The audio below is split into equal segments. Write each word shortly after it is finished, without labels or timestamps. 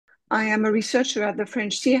I am a researcher at the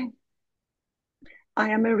French CNRS,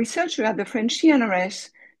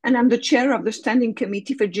 and I'm the chair of the Standing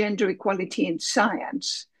Committee for Gender Equality in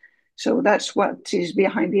Science. So that's what is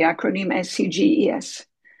behind the acronym SCGES.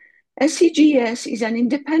 SCGES is an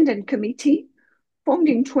independent committee formed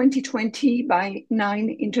in 2020 by 9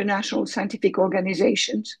 international scientific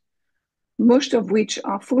organizations, most of which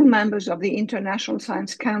are full members of the International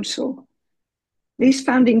Science Council. These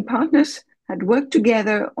founding partners had worked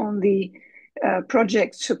together on the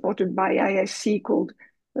project supported by ISC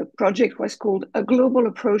the project was called A Global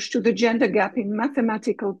Approach to the Gender Gap in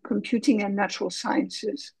Mathematical Computing and Natural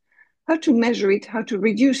Sciences. How to measure it, how to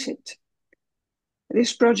reduce it.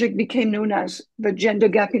 This project became known as the Gender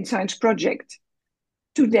Gap in Science Project.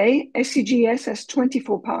 Today, SCGES has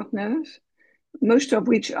 24 partners, most of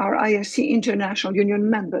which are ISC International Union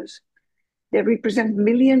members. They represent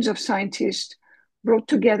millions of scientists brought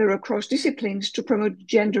together across disciplines to promote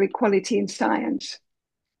gender equality in science.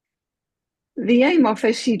 The aim of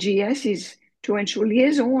SCGES is to ensure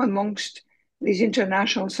liaison amongst these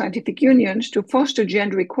international scientific unions to foster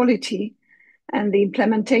gender equality and the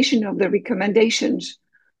implementation of the recommendations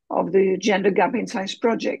of the Gender Gap in Science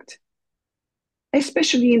project,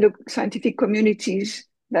 especially in the scientific communities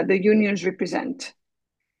that the unions represent.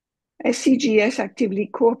 SCGES actively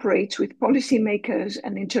cooperates with policymakers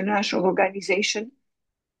and international organizations,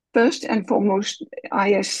 first and foremost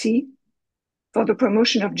ISC, for the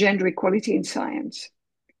promotion of gender equality in science.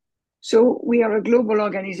 So we are a global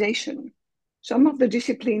organization. Some of the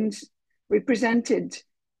disciplines represented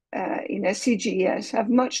in SCGES have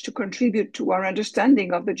much to contribute to our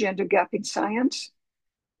understanding of the gender gap in science,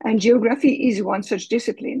 and geography is one such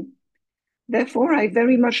discipline. Therefore, I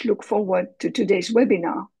very much look forward to today's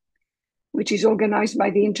webinar, which is organized by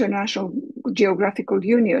the International Geographical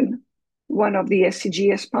Union, one of the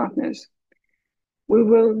SCGES partners. We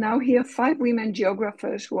will now hear 5 women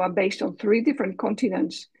geographers who are based on 3 different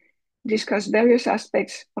continents discuss various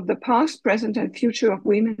aspects of the past, present, and future of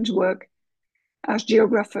women's work as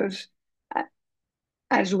geographers,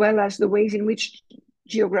 as well as the ways in which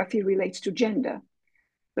geography relates to gender.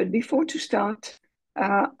 But before to start,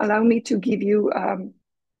 allow me to give you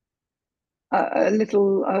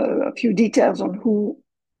a few details on who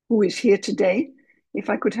is here today. If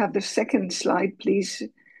I could have the second slide, please,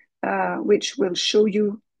 which will show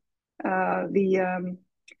you a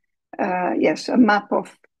map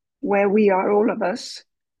of where we are, all of us.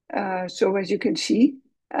 So as you can see,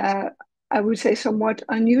 I would say somewhat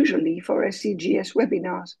unusually for SCGES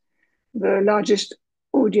webinars, the largest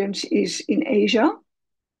audience is in Asia.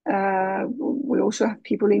 We also have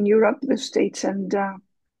people in Europe, the States, and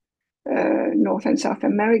North and South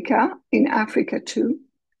America, in Africa too.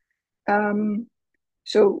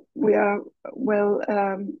 So we are well,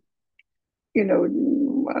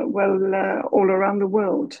 all around the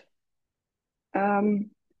world.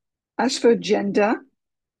 As for gender,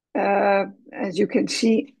 as you can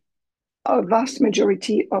see, a vast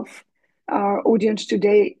majority of our audience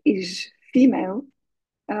today is female.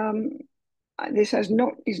 This is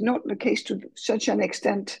not the case to such an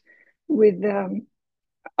extent with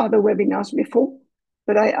other webinars before,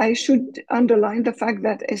 but I should underline the fact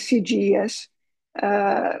that SCGES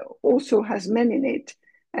also has men in it,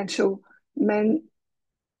 and so men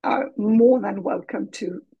are more than welcome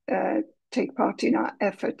to take part in our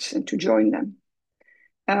efforts and to join them.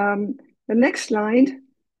 The next slide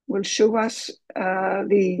will show us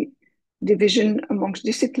the division amongst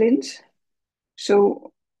disciplines.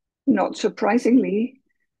 So, not surprisingly,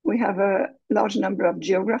 we have a large number of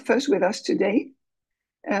geographers with us today.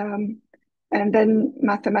 And then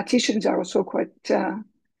mathematicians are also quite,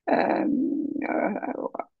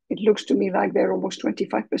 it looks to me like they're almost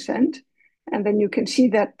 25%. And then you can see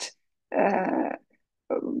that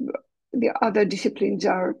the other disciplines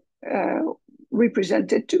are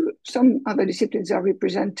represented to, some other disciplines are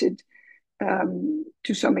represented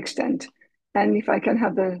to some extent. And if I can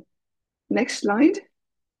have the next slide,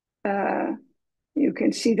 you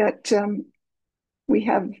can see that we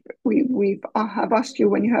have asked you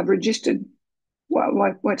when you have registered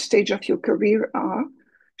what stage of your career are.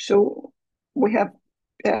 So we have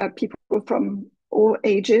people from all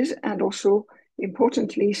ages, and also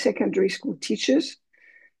importantly secondary school teachers.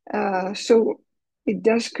 So it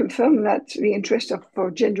does confirm that the interest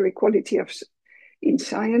for gender equality in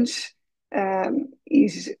science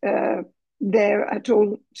is there at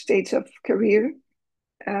all stages of career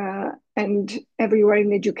and everywhere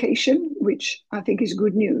in education, which I think is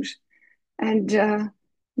good news. And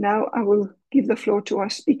now I will give the floor to our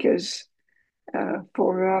speakers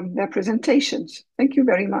for their presentations. Thank you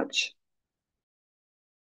very much.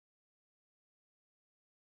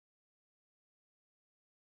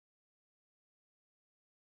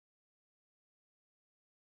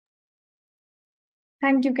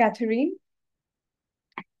 Thank you, Catherine.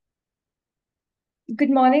 Good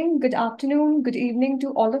morning, good afternoon, good evening to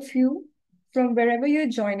all of you from wherever you're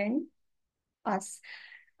joining us.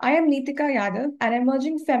 I am Neetika Yadav, an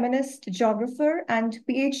emerging feminist geographer and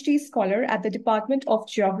PhD scholar at the Department of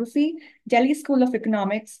Geography, Delhi School of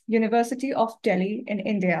Economics, University of Delhi in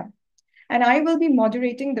India. And I will be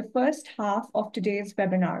moderating the first half of today's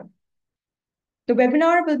webinar. The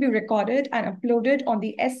webinar will be recorded and uploaded on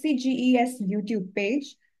the SCGES YouTube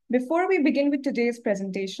page. Before we begin with today's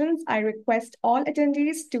presentations, I request all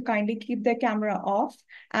attendees to kindly keep their camera off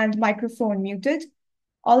and microphone muted.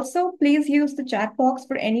 Also, please use the chat box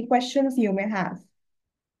for any questions you may have.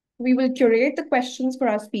 We will curate the questions for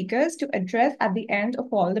our speakers to address at the end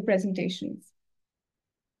of all the presentations.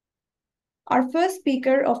 Our first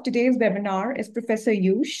speaker of today's webinar is Professor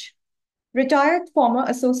Joos, retired former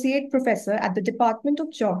associate professor at the Department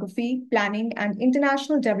of Geography, Planning and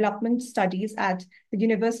International Development Studies at the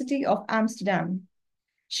University of Amsterdam.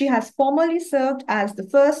 She has formerly served as the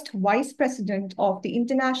first vice president of the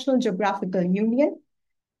International Geographical Union.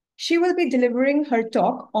 She will be delivering her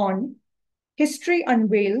talk on History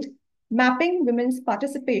Unveiled, Mapping Women's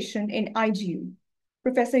Participation in IGU.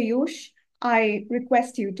 Professor Joos, I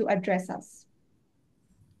request you to address us.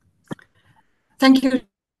 Thank you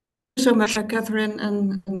so much, Catherine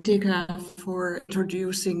and Tika, for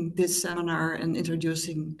introducing this seminar and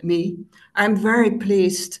introducing me. I'm very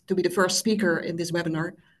pleased to be the first speaker in this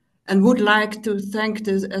webinar and would like to thank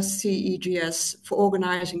the SCGES for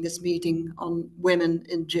organizing this meeting on women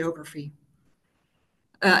in geography.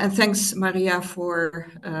 And thanks, Maria, for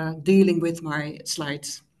dealing with my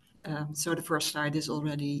slides. So the first slide is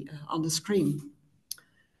already on the screen.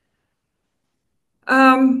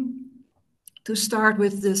 To start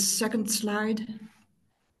with the second slide.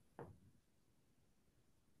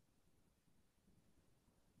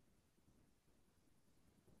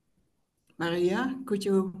 Maria, could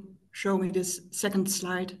you show me this second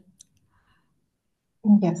slide?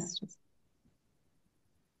 Yes.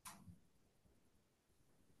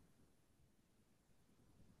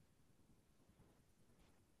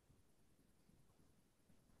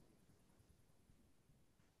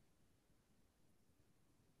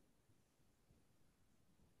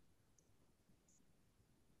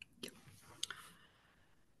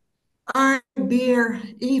 I bear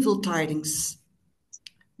evil tidings.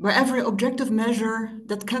 By every objective measure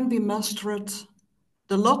that can be mustered,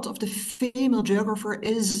 the lot of the female geographer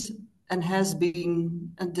is and has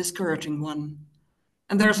been a discouraging one.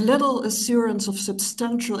 And there's little assurance of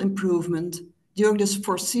substantial improvement during this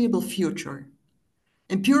foreseeable future.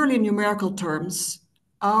 In purely numerical terms,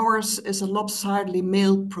 ours is a lopsidedly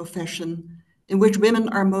male profession in which women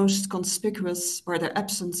are most conspicuous by their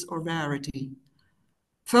absence or rarity.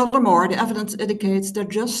 Furthermore, the evidence indicates that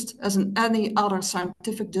just as in any other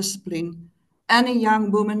scientific discipline, any young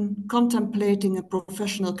woman contemplating a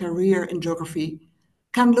professional career in geography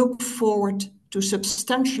can look forward to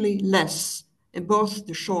substantially less in both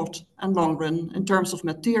the short and long run in terms of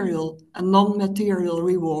material and non-material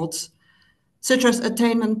rewards, such as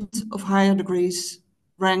attainment of higher degrees,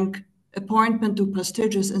 rank, appointment to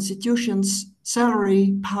prestigious institutions,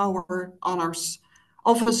 salary, power, honors,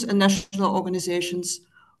 office in national organizations,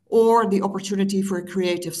 or the opportunity for a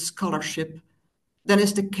creative scholarship than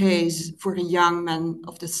is the case for a young man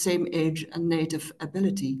of the same age and native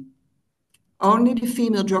ability. Only the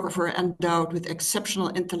female geographer endowed with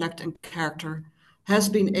exceptional intellect and character has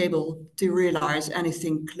been able to realize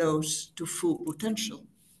anything close to full potential.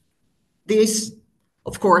 These,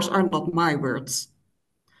 of course, are not my words.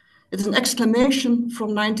 It's an exclamation from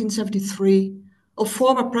 1973 of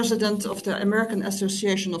former president of the American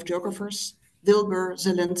Association of Geographers, Wilbur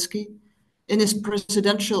Zelensky, in his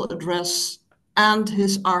presidential address and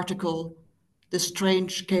his article, The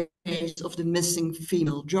Strange Case of the Missing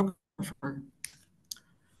Female Geographer.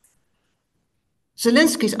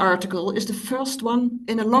 Zelensky's article is the first one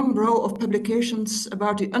in a long row of publications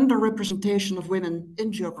about the underrepresentation of women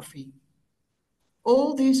in geography.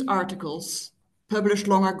 All these articles, published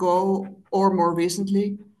long ago or more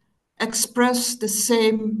recently, express the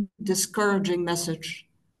same discouraging message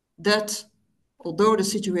that, although the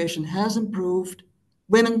situation has improved,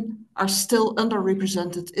 women are still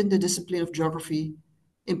underrepresented in the discipline of geography,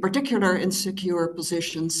 in particular in secure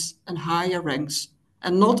positions and higher ranks,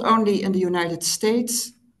 and not only in the United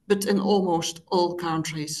States, but in almost all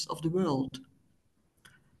countries of the world.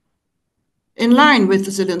 In line with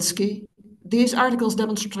Zelensky, these articles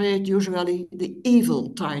demonstrate usually the evil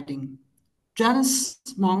tiding. Janice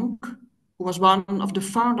Monk, who was one of the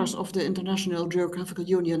founders of the International Geographical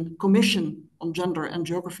Union Commission on Gender and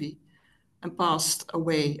Geography and passed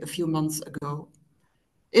away a few months ago,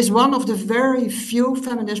 is one of the very few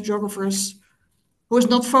feminist geographers who is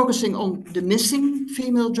not focusing on the missing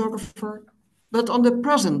female geographer, but on the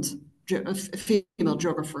present female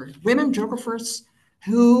geographer, women geographers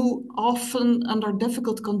who often under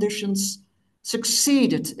difficult conditions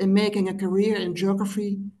succeeded in making a career in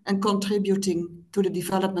geography and contributing to the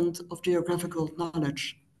development of geographical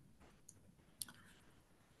knowledge.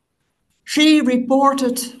 She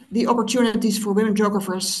reported the opportunities for women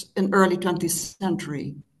geographers in early 20th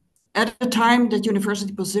century, at a time that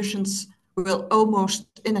university positions were almost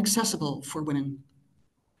inaccessible for women.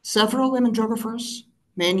 Several women geographers,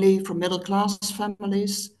 mainly from middle-class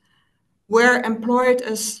families, were employed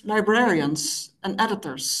as librarians and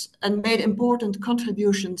editors and made important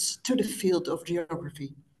contributions to the field of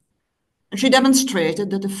geography. And she demonstrated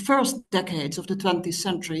that the first decades of the 20th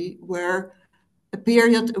century were a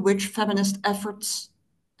period in which feminist efforts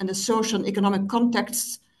and the social and economic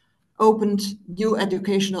contexts opened new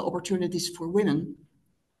educational opportunities for women,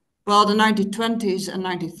 while the 1920s and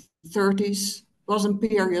 1930s was a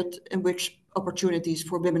period in which opportunities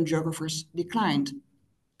for women geographers declined.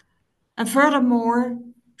 And furthermore,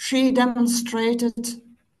 she demonstrated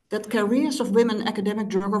that careers of women academic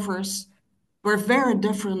geographers were very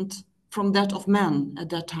different from that of men at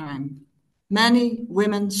that time. Many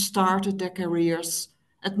women started their careers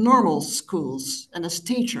at normal schools and as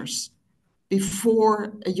teachers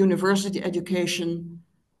before a university education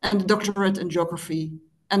and a doctorate in geography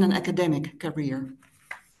and an academic career.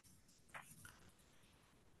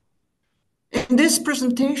 In this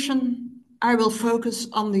presentation, I will focus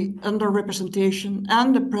on the underrepresentation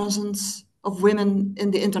and the presence of women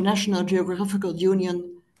in the International Geographical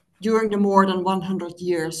Union during the more than 100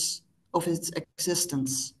 years of its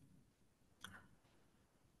existence.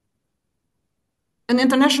 An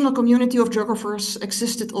international community of geographers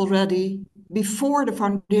existed already before the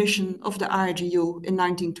foundation of the IGU in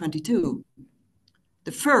 1922.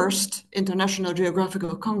 The first International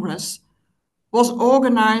Geographical Congress was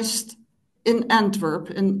organized in Antwerp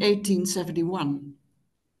in 1871.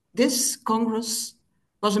 This Congress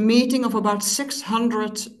was a meeting of about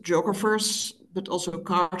 600 geographers, but also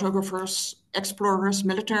cartographers, explorers,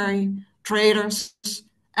 military, traders,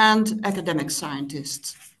 and academic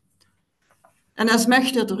scientists. And as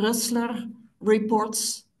Mechthild Rössler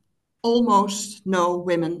reports, almost no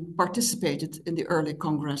women participated in the early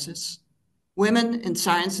congresses. Women in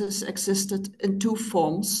sciences existed in two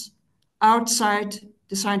forms: outside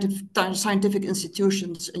the scientific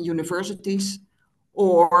institutions and universities,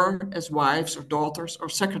 or as wives or daughters or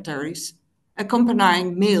secretaries,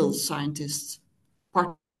 accompanying male scientists,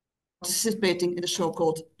 participating in the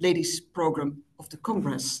so-called ladies' program of the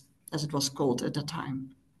Congress, as it was called at that time.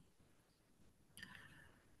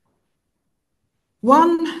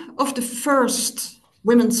 One of the first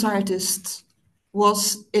women scientists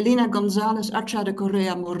was Elena González Acha de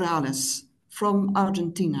Correa Morales from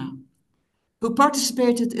Argentina, who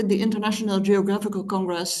participated in the International Geographical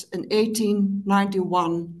Congress in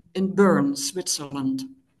 1891 in Bern, Switzerland.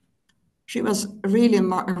 She was a really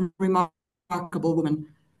remarkable woman,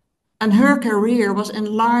 and her career was in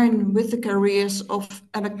line with the careers of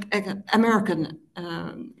American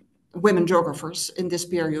women geographers in this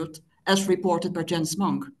period, as reported by Jens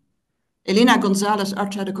Monk. Elena González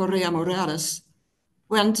Acha de Correa Morales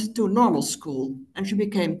went to normal school, and she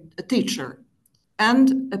became a teacher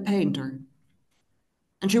and a painter.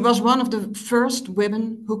 And she was one of the first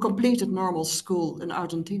women who completed normal school in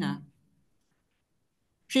Argentina.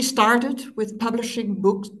 She started with publishing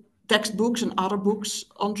books, textbooks and other books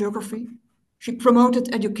on geography. She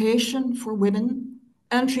promoted education for women,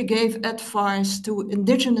 and she gave advice to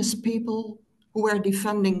indigenous people who were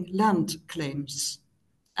defending land claims.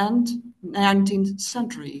 And 19th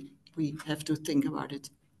century, we have to think about it.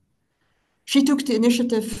 She took the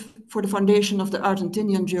initiative for the foundation of the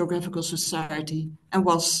Argentinian Geographical Society and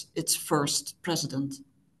was its first president.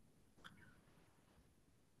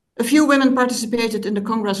 A few women participated in the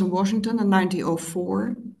Congress in Washington in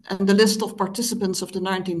 1904, and the list of participants of the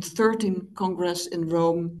 1913 Congress in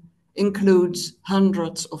Rome includes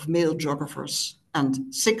hundreds of male geographers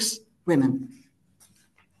and 6 women.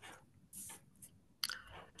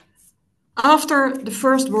 After the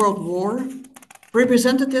First World War,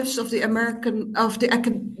 representatives of the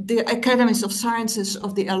academies of sciences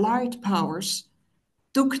of the Allied powers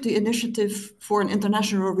took the initiative for an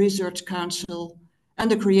international research council and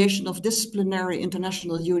the creation of disciplinary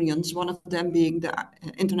international unions, one of them being the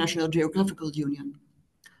International Geographical Union.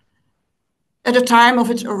 At the time of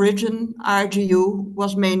its origin, IGU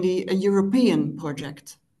was mainly a European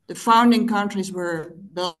project. The founding countries were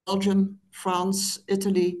Belgium, France,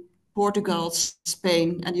 Italy, Portugal, Spain,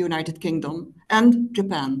 and the United Kingdom, and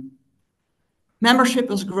Japan. Membership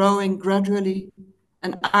was growing gradually,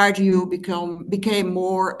 and RGU became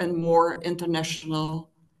more and more international,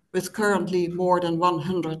 with currently more than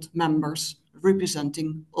 100 members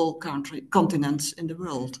representing all continents in the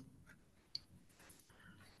world.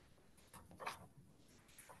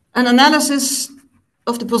 An analysis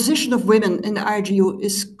of the position of women in the IGU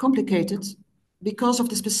is complicated because of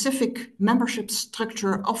the specific membership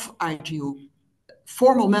structure of IGU.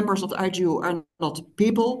 Formal members of the IGU are not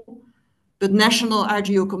people, but national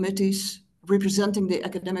IGU committees representing the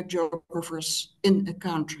academic geographers in a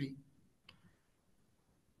country.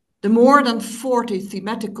 The more than 40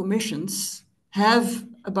 thematic commissions have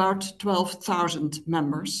about 12,000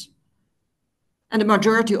 members, and the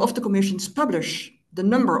majority of the commissions publish the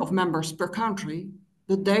number of members per country.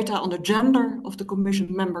 The data on the gender of the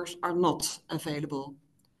commission members are not available.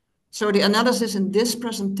 So the analysis in this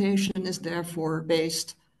presentation is therefore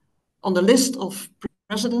based on the list of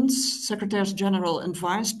presidents, secretaries general, and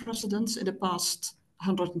vice presidents in the past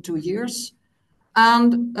 102 years,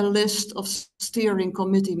 and a list of steering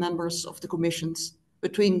committee members of the commissions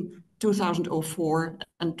between 2004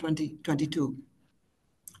 and 2022.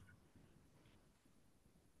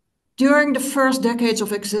 During the first decades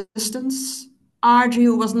of existence,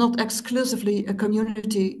 RGU was not exclusively a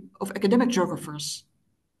community of academic geographers,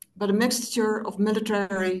 but a mixture of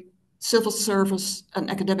military, civil service, and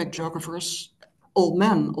academic geographers, all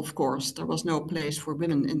men, of course. There was no place for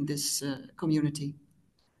women in this community.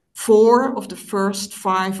 4 of the first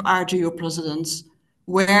 5 RGU presidents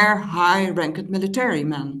were high-ranked military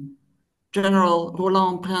men. General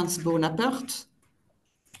Roland Prince Bonaparte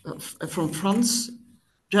from France,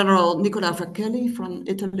 General Nicolas Vaquelli from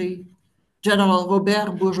Italy, General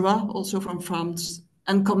Robert Bourgeois, also from France,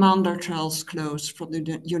 and Commander Charles Close from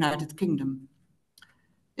the United Kingdom.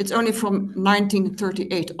 It's only from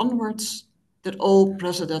 1938 onwards that all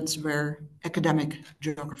presidents were academic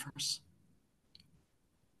geographers.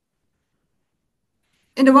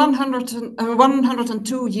 In the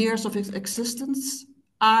 102 years of its existence,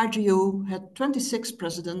 RGU had 26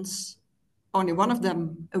 presidents, only one of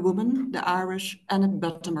them a woman, the Irish Annette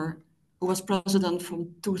Buttimer, who was president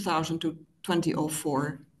from 2000 to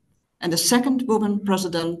 2004. And the second woman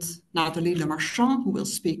president, Nathalie Lemarchand, who will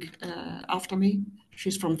speak after me.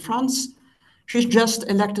 She's from France. She's just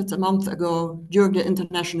elected a month ago during the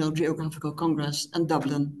International Geographical Congress in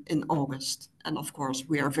Dublin in August. And of course,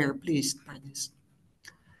 we are very pleased by this.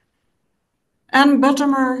 Anne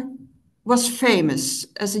Buttimer was famous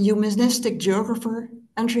as a humanistic geographer,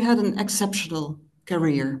 and she had an exceptional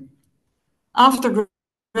career. After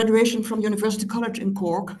graduation from University College in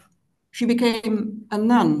Cork, she became a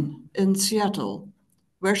nun in Seattle,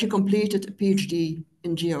 where she completed a PhD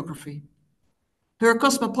in geography. Her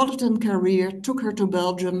cosmopolitan career took her to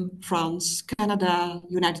Belgium, France, Canada,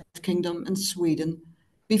 United Kingdom, and Sweden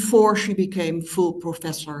before she became full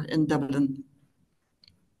professor in Dublin.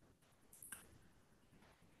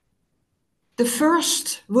 The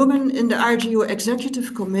first woman in the RGU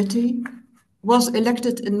Executive Committee was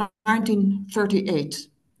elected in 1938,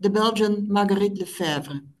 the Belgian Marguerite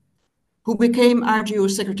Lefebvre, who became RGU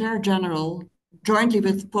Secretary General jointly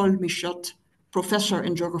with Paul Michot, professor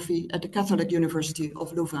in geography at the Catholic University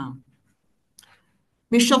of Louvain.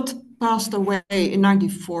 Michot passed away in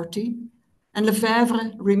 1940, and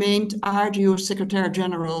Lefebvre remained RGU Secretary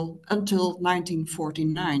General until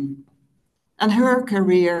 1949. And her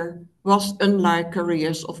career was unlike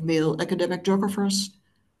careers of male academic geographers,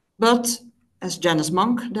 but, as Janice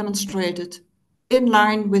Monk demonstrated, in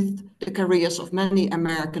line with the careers of many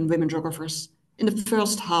American women geographers in the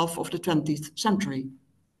first half of the 20th century.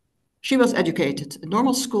 She was educated at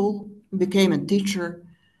normal school and became a teacher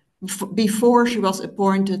before she was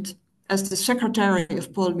appointed as the secretary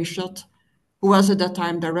of Paul Michot, who was at that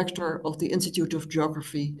time director of the Institute of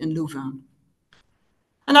Geography in Louvain.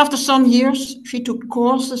 And after some years, she took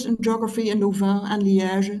courses in geography in Louvain and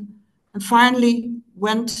Liège, and finally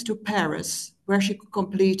went to Paris, where she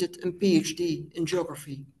completed a PhD in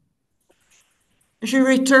geography. She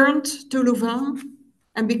returned to Louvain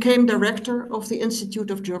and became director of the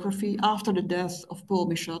Institute of Geography after the death of Paul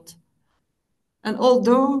Michot. And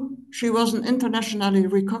although she was an internationally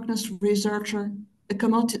recognized researcher, a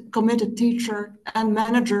committed teacher and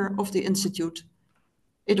manager of the Institute,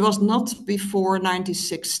 it was not before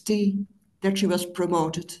 1960 that she was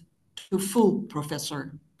promoted to full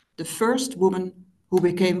professor, the first woman who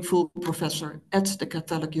became full professor at the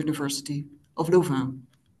Catholic University of Louvain.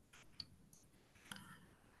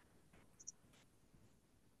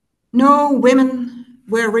 No women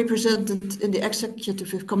were represented in the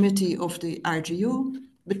executive committee of the RGU,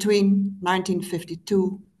 between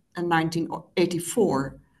 1952 and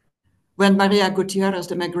 1984, when Maria Gutierrez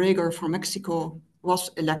de McGregor from Mexico was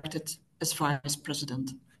elected as vice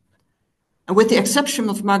president. And with the exception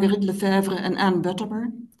of Marguerite Lefebvre and Anne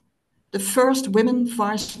Butterber, the first women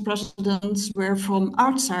vice presidents were from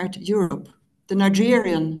outside Europe: the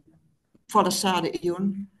Nigerian Fadasade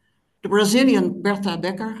Iyun, the Brazilian Berta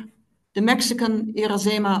Becker, the Mexican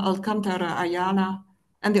Iracema Alcantara Ayala,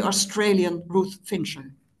 and the Australian Ruth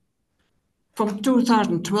Fincher. From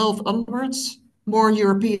 2012 onwards, more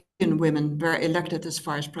European women were elected as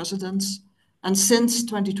vice presidents, and since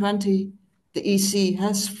 2020, the EC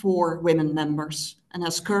has 4 women members and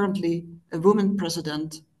has currently a woman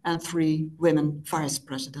president and 3 women vice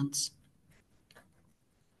presidents.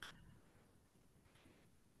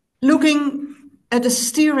 Looking at the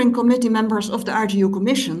steering committee members of the IGU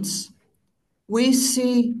commissions, we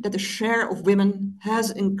see that the share of women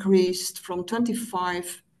has increased from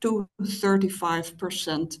 25 to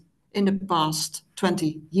 35% in the past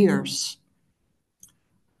 20 years.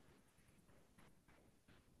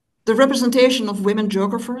 The representation of women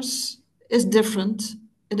geographers is different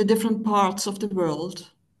in the different parts of the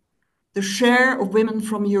world. The share of women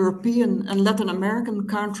from European and Latin American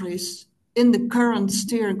countries in the current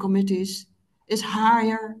steering committees is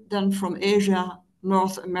higher than from Asia,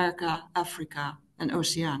 North America, Africa, and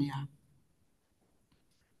Oceania.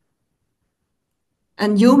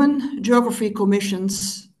 And human geography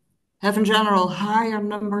commissions have in general higher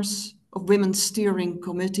numbers of women steering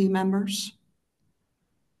committee members,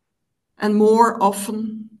 and more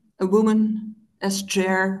often a woman as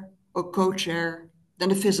chair or co-chair than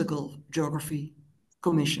the physical geography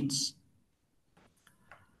commissions.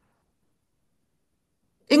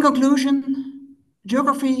 In conclusion,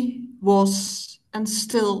 geography was and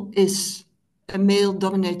still is a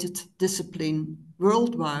male-dominated discipline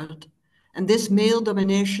worldwide, and this male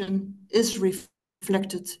domination is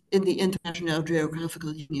reflected in the International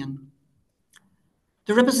Geographical Union.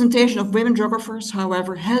 The representation of women geographers,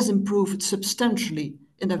 however, has improved substantially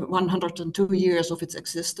in the 102 years of its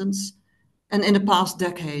existence, and in the past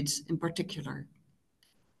decades in particular.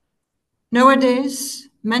 Nowadays,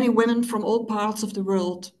 many women from all parts of the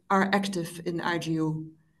world are active in IGU,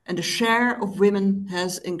 and the share of women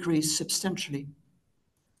has increased substantially.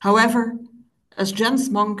 However, as Jens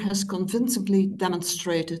Monk has convincingly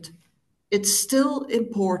demonstrated, it's still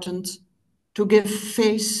important to give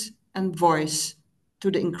face and voice to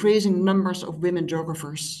the increasing numbers of women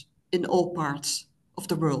geographers in all parts of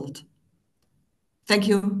the world. Thank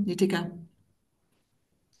you, Nitika.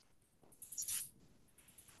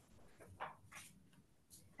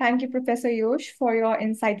 Thank you, Professor Joos, for your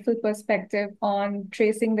insightful perspective on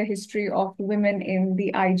tracing the history of women in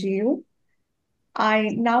the IGU. I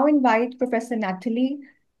now invite Professor Nathalie,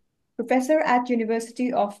 professor at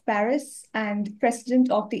University of Paris and president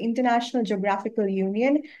of the International Geographical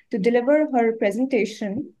Union, to deliver her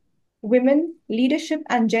presentation, Women, Leadership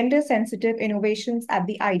and Gender-Sensitive Innovations at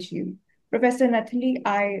the IGU. Professor Nathalie,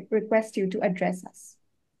 I request you to address us.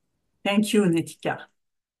 Thank you, Nitika.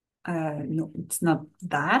 No, it's not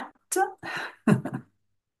that.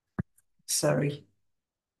 Sorry.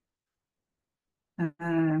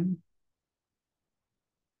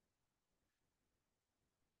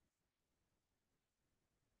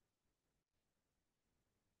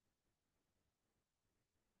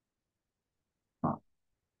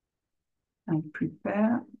 I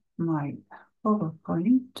prepare my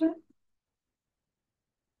PowerPoint.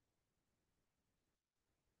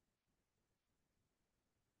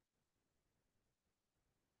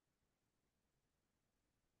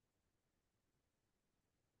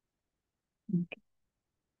 Okay.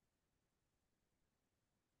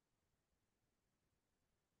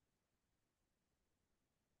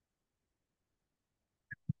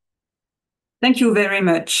 Thank you very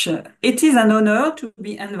much. It is an honor to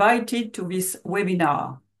be invited to this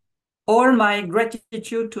webinar. All my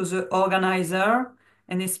gratitude to the organizer,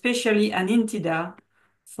 and especially Anintida,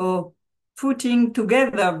 for putting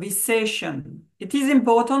together this session. It is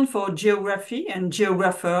important for geography and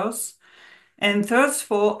geographers, and thus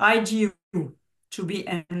for IGU to be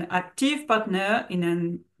an active partner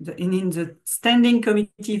in the Standing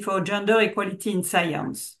Committee for Gender Equality in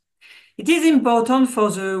Science. It is important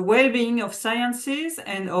for the well-being of sciences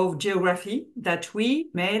and of geography that we,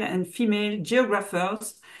 male and female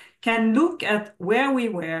geographers, can look at where we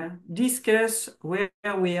were, discuss where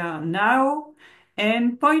we are now,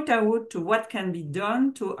 and point out to what can be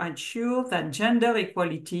done to ensure that gender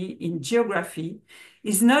equality in geography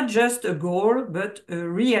is not just a goal, but a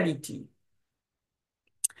reality.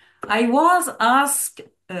 I was asked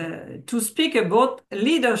to speak about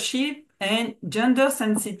leadership and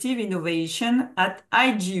gender-sensitive innovation at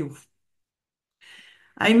IGU.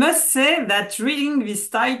 I must say that reading this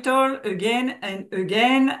title again and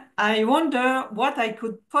again, I wonder what I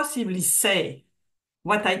could possibly say.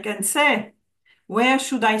 What I can say? Where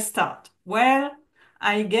should I start? Well,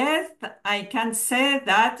 I guess I can say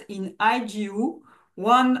that in IGU,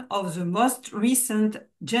 one of the most recent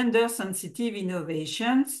gender-sensitive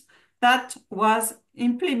innovations that was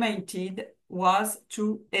implemented was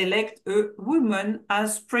to elect a woman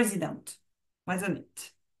as president, wasn't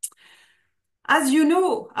it? As you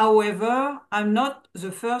know, however, I'm not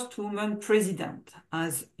the first woman president.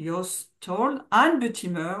 As Joos told, Anne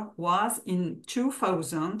Buttimer was in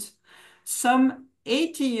 2000, some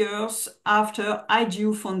 80 years after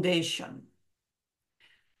IGU foundation.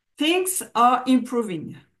 Things are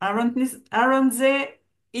improving, aren't they?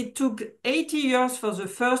 It took 80 years for the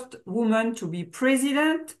first woman to be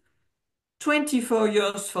president, 24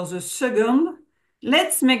 years for the second.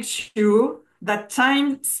 Let's make sure that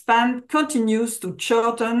time span continues to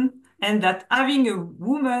shorten and that having a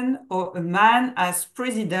woman or a man as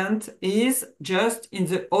president is just in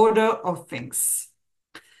the order of things.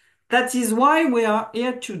 That is why we are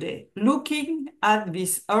here today, looking at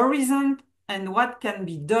this horizon and what can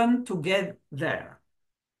be done to get there.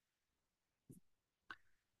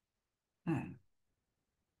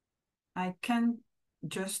 I can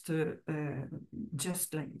just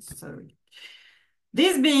like, sorry.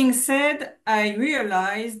 This being said, I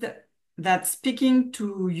realized that speaking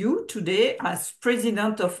to you today as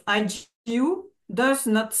president of IGU does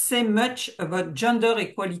not say much about gender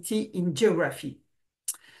equality in geography.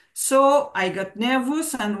 So I got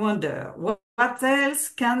nervous and wondered, what else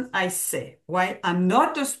can I say? While I'm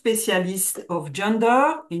not a specialist of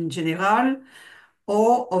gender in general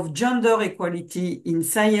or of gender equality in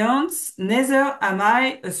science, neither am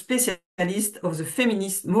I a specialist of the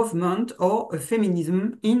feminist movement or a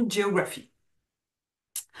feminism in geography.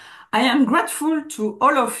 I am grateful to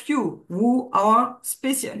all of you who are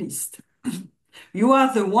specialists. You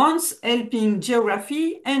are the ones helping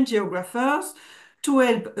geography and geographers to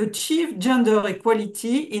help achieve gender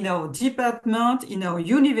equality in our department, in our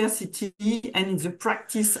university, and in the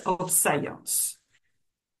practice of science.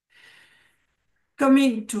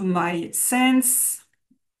 Coming to my sense,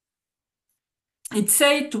 it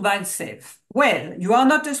said to myself, well, you are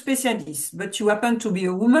not a specialist, but you happen to be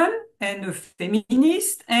a woman and a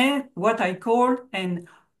feminist and what I call an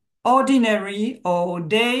ordinary or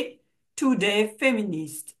day-to-day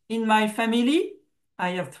feminist. In my family, I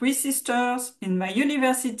have 3 sisters. In my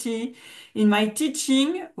university, in my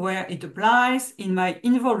teaching, where it applies, in my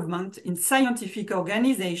involvement in scientific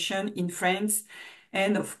organization in France,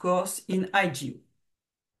 and of course in IGU.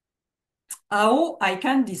 How I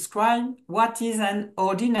can describe what is an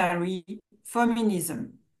ordinary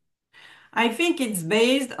feminism? I think it's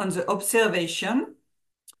based on the observation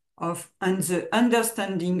of and the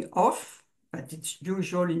understanding of, but it's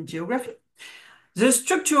usual in geography, the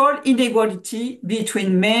structural inequality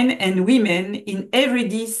between men and women in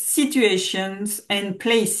everyday situations and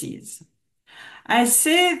places. I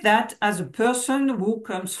say that as a person who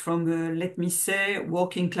comes from a, let me say,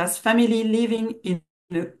 working class family living in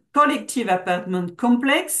a collective apartment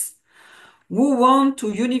complex, who went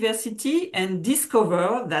to university and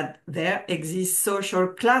discover that there exist social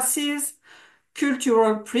classes,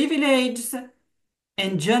 cultural privileges,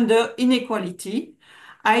 and gender inequality.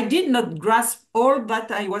 I did not grasp all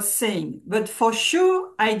that I was saying, but for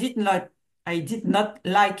sure I did not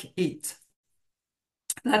like it.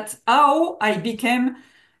 That's how I became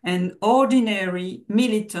an ordinary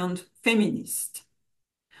militant feminist.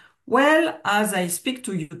 Well, as I speak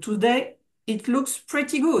to you today, it looks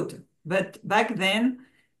pretty good, but back then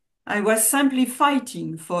I was simply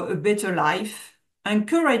fighting for a better life,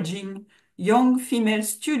 encouraging young female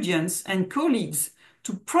students and colleagues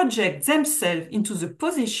to project themselves into the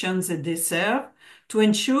positions that they serve to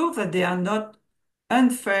ensure that they are not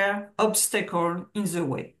unfair obstacle in the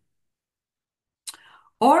way.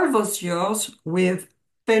 All those years with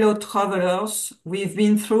fellow travelers, we've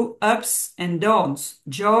been through ups and downs,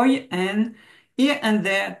 joy and here and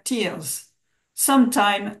there tears,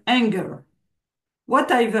 sometimes anger. What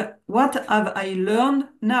have I learned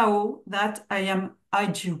now that I am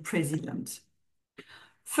IGU president?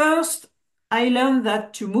 First, I learned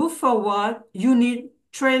that to move forward, you need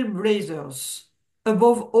trailblazers.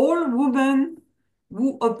 Above all, women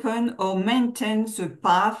who open or maintain the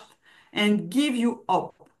path and give you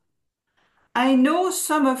hope. I know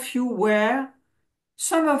some of you were,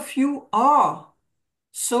 some of you are.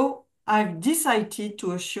 So I've decided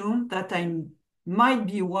to assume that I might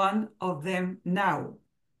be one of them now.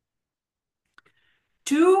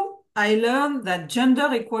 2, I learned that gender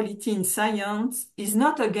equality in science is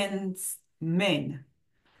not against men,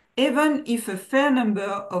 even if a fair number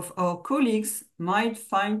of our colleagues might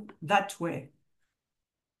find that way.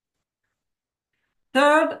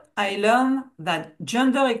 Third, I learned that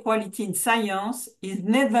gender equality in science is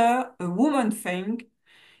never a woman thing.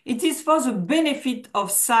 It is for the benefit of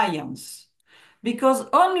science, because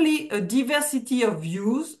only a diversity of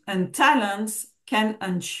views and talents can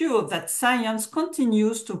ensure that science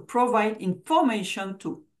continues to provide information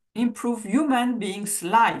to improve human beings'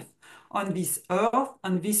 life on this earth,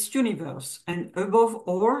 on this universe, and above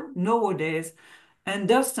all, nowadays,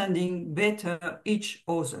 understanding better each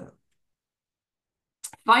other.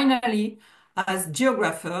 Finally, as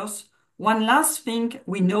geographers, one last thing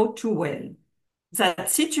we know too well,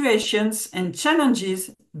 that situations and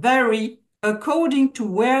challenges vary according to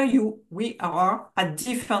where we are at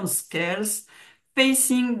different scales,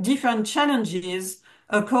 facing different challenges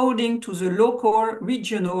according to the local,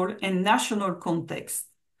 regional, and national context.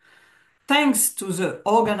 Thanks to the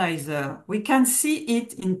organizer, we can see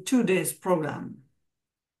it in today's program.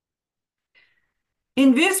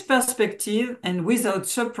 In this perspective, and without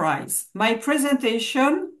surprise, my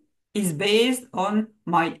presentation is based on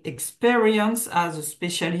my experience as a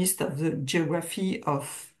specialist of the geography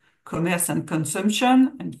of commerce and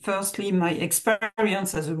consumption, and firstly, my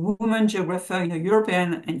experience as a woman geographer in a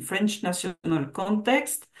European and French national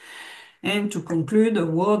context, and to conclude, a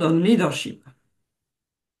word on leadership.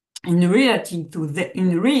 In relating to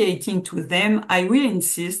them, I will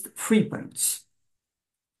insist 3 points.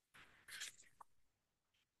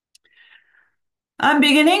 I'm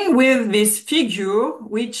beginning with this figure,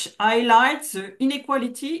 which highlights the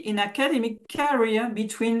inequality in academic career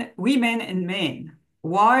between women and men.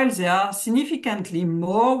 While there are significantly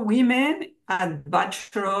more women at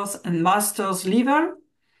bachelor's and master's level,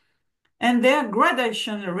 and their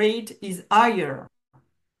graduation rate is higher.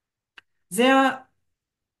 There are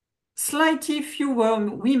slightly fewer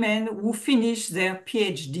women who finish their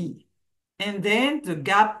PhD, and then the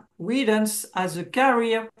gap widens as the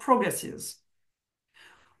career progresses.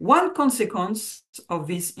 One consequence of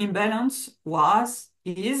this imbalance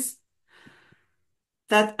is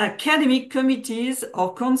that academic committees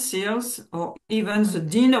or councils, or even the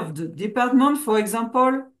dean of the department, for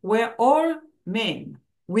example, were all men,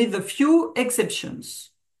 with a few exceptions.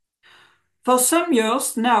 For some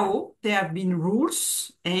years now, there have been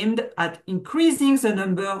rules aimed at increasing the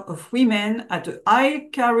number of women at a high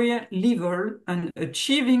career level and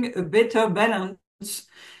achieving a better balance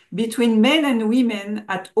between men and women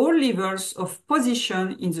at all levels of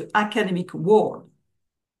position in the academic world.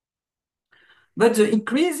 But the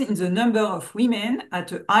increase in the number of women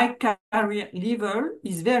at a high career level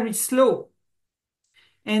is very slow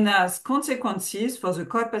and has consequences for the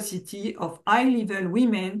capacity of high-level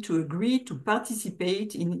women to agree to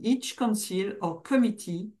participate in each council or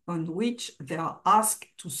committee on which they are asked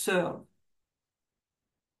to serve.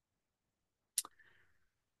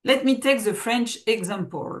 Let me take the French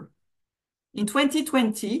example. In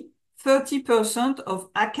 2020, 30% of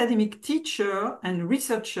academic teachers and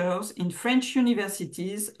researchers in French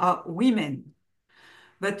universities are women,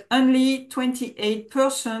 but only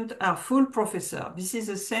 28% are full professors. This is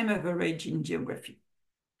the same average in geography.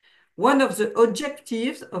 One of the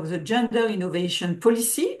objectives of the gender innovation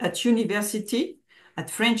policy at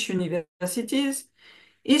French universities,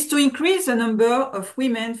 is to increase the number of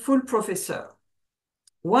women full professors.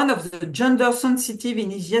 One of the gender-sensitive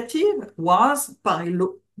initiatives was, by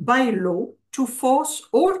law, to force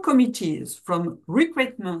all committees, from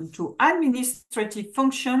recruitment to administrative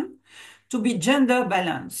function, to be gender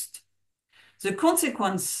balanced. The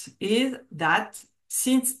consequence is that,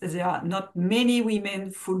 since there are not many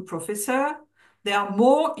women full professors, they are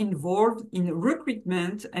more involved in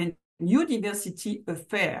recruitment and university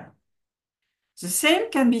affairs. The same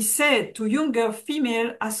can be said to younger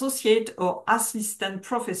female associate or assistant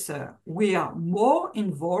professor. We are more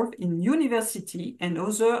involved in university and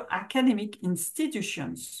other academic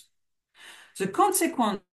institutions. The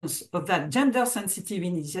consequence of that gender-sensitive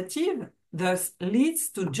initiative thus leads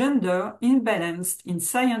to gender imbalance in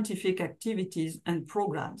scientific activities and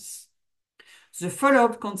programs. The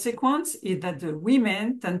follow-up consequence is that the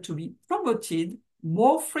women tend to be promoted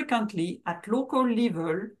more frequently at local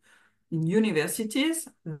level in universities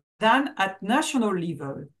than at national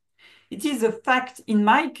level. It is a fact in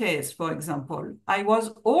my case, for example. I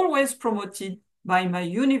was always promoted by my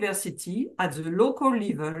university at the local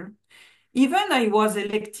level. Even I was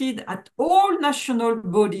elected at all national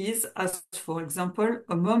bodies as, for example,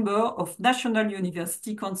 a member of National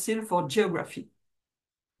University Council for Geography.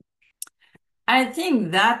 I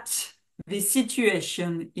think that this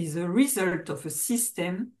situation is a result of a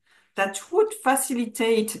system that would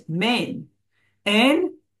facilitate men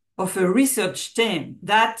and of a research team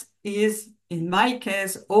that is, in my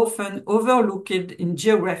case, often overlooked in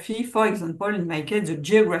geography, for example, in my case, the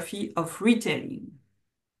geography of retailing.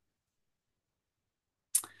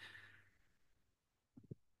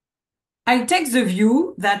 I take the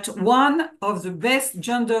view that one of the best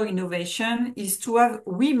gender innovation is to have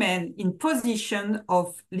women in position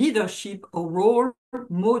of leadership or role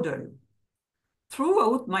model.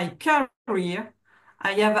 Throughout my career,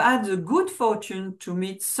 I have had the good fortune to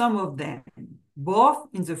meet some of them, both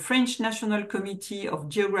in the French National Committee of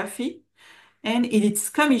Geography and in its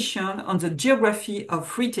Commission on the Geography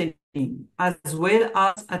of Retailing, as well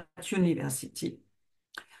as at university.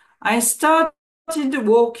 I started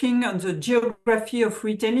working on the geography of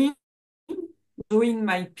retailing doing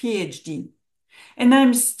my PhD, and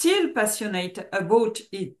I'm still passionate about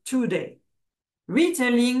it today.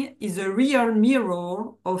 Retailing is a real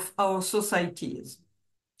mirror of our societies.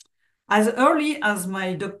 As early as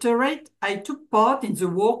my doctorate, I took part in the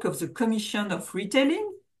work of the Commission of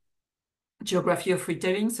Retailing, Geography of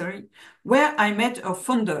Retailing, sorry, where I met her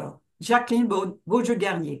founder, Jacqueline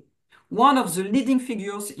Beaujeu-Garnier, one of the leading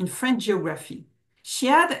figures in French geography. She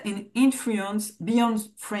had an influence beyond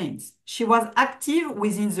France. She was active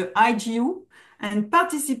within the IGU and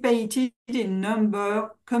participated in a number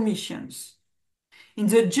of commissions. In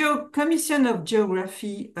the Commission of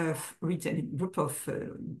Geography of Retailing, group of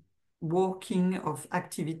working of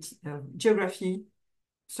activity, geography,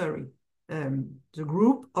 sorry, the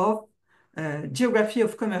group of geography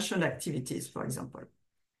of commercial activities, for example.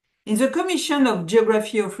 In the Commission of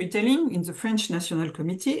Geography of Retailing in the French National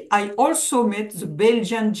Committee, I also met the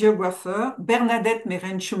Belgian geographer Bernadette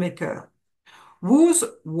Meren-Shoemaker, whose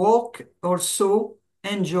work also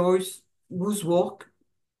enjoys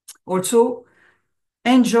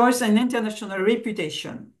an international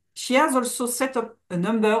reputation. She has also set up a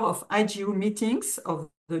number of IGU meetings of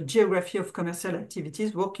the Geography of Commercial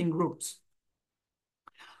Activities working groups.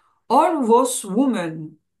 All those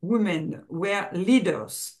women were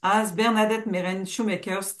leaders, as Bernadette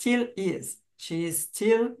Meren-Shoemaker still is. She is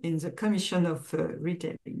still in the Commission of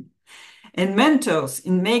Retailing. And mentors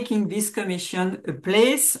in making this commission a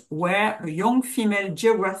place where a young female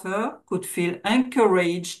geographer could feel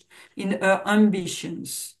encouraged in her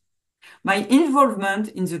ambitions. My involvement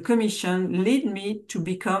in the commission led me to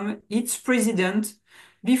become its president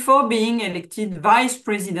before being elected vice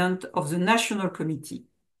president of the National Committee.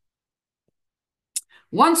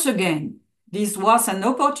 Once again, this was an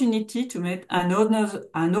opportunity to meet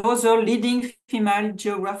another leading female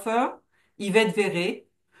geographer, Yvette Verret,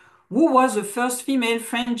 who was the first female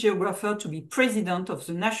French geographer to be president of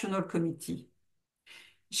the National Committee.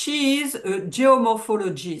 She is a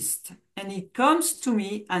geomorphologist, and it comes to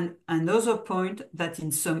me another point that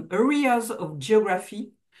in some areas of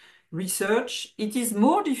geography research, it is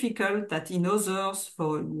more difficult than in others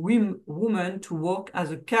for a woman to work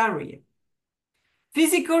as a career.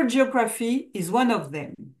 Physical geography is one of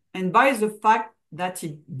them, and by the fact that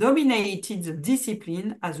it dominated the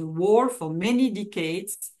discipline as a whole for many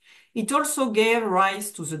decades, it also gave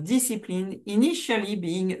rise to the discipline initially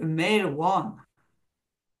being a male one.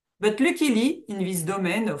 But luckily, in this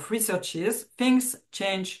domain of researches, things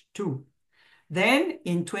changed too. Then,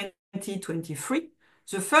 in 2023,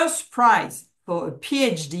 the first prize for a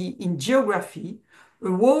PhD in geography,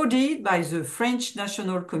 awarded by the French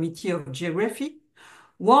National Committee of Geography,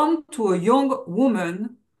 went to a young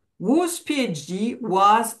woman whose PhD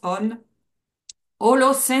was on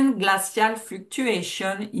Holocene glacial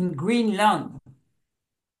fluctuation in Greenland.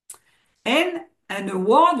 And an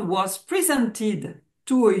award was presented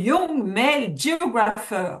to a young male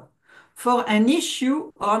geographer for an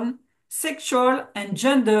issue on sexual and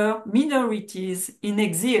gender minorities in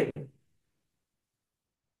exile.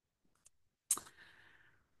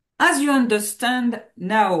 As you understand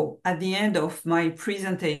now at the end of my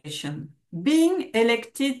presentation, being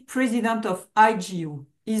elected president of IGU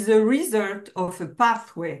is a result of a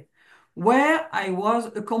pathway where I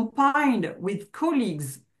was accompanied with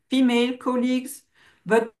colleagues, female colleagues,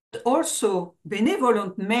 but also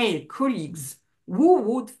benevolent male colleagues who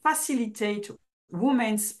would facilitate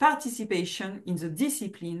women's participation in the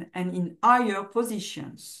discipline and in higher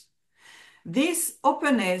positions. This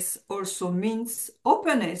openness also means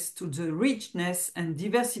openness to the richness and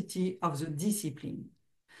diversity of the discipline.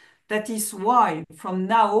 That is why from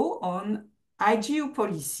now on, IGU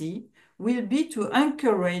policy will be to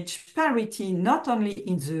encourage parity not only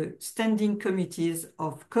in the standing committees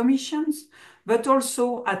of commissions, but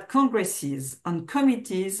also at congresses, on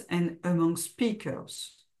committees and among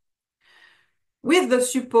speakers. With the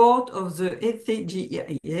support of the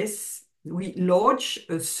SCGES, we launched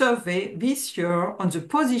a survey this year on the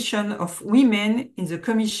position of women in the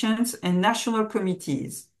commissions and national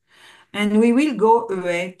committees, and we will go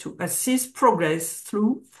ahead to assess progress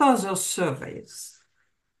through further surveys.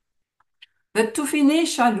 But to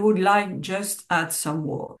finish, I would like just add some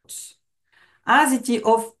words. As it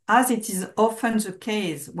is often the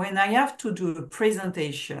case when I have to do a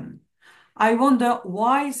presentation, I wonder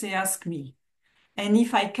why they ask me, and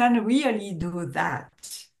if I can really do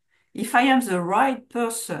that, if I am the right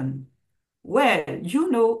person. Well, you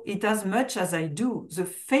know it as much as I do, the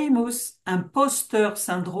famous imposter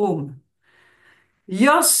syndrome.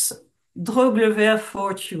 Joos Droogleever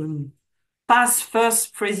Fortuijn, past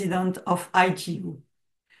first president of IGU,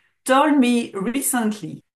 told me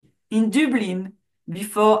recently in Dublin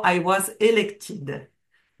before I was elected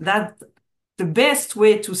that the best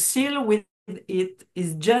way to deal with it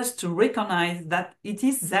is just to recognize that it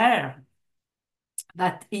is there,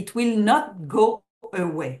 that it will not go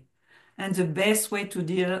away. And the best way to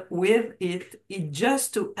deal with it is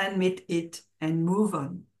just to admit it and move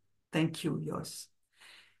on. Thank you, Joos.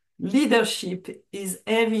 Leadership is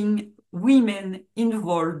having women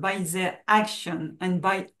involved by their action and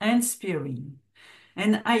by inspiring.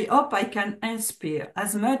 And I hope I can inspire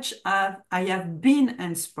as much as I have been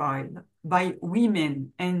inspired by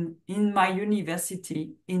women and in my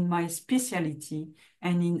university, in my specialty,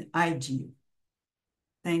 and in IGU.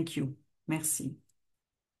 Thank you. Merci.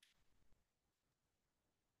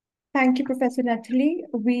 Thank you, Professor Nathalie.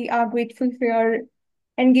 We are grateful for your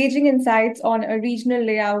engaging insights on a regional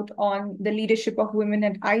layout on the leadership of women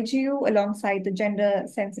at IGU alongside the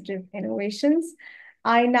gender-sensitive innovations.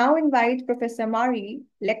 I now invite Professor Mari,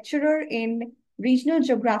 lecturer in Regional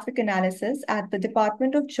Geographic Analysis at the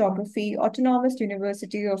Department of Geography, Autonomous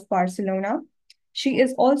University of Barcelona. She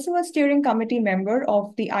is also a steering committee member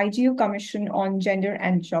of the IGU Commission on Gender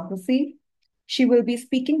and Geography. She will be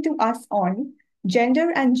speaking to us on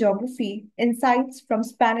Gender and Geography, Insights from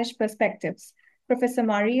Spanish Perspectives. Professor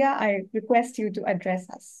Maria, I request you to address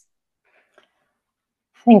us.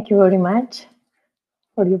 Thank you very much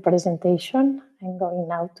for your presentation. I'm going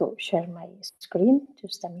now to share my screen.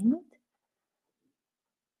 Just a minute.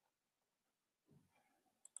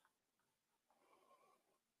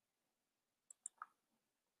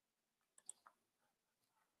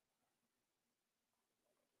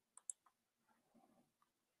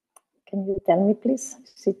 Can you tell me, please?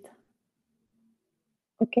 Is it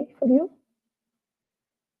okay for you?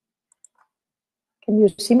 Can you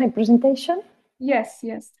see my presentation? Yes,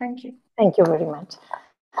 yes, thank you. Thank you very much.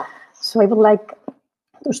 So I would like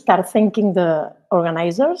to start thanking the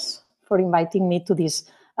organizers for inviting me to this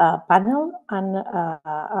panel, and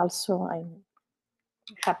also I'm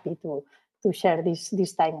happy to share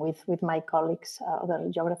this time with my colleagues, other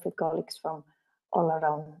geography colleagues from all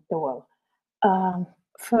around the world.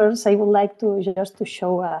 First, I would like to just to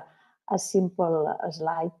show a simple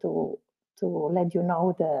slide to let you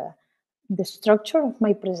know the structure of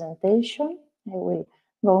my presentation. I will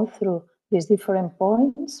go through these different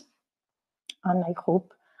points, and I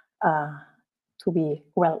hope to be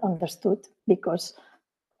well understood, because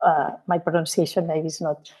my pronunciation maybe is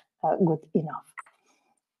not good enough.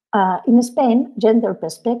 In Spain, gender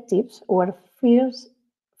perspectives were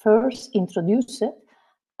first introduced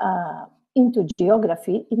into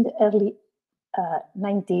geography in the early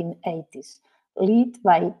 1980s, led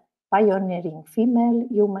by pioneering female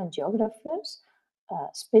human geographers,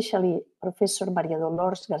 especially Professor María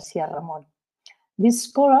Dolors García Ramón. These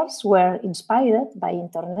scholars were inspired by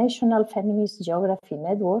international feminist geography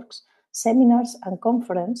networks, seminars, and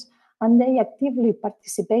conferences, and they actively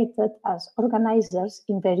participated as organizers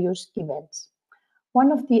in various events.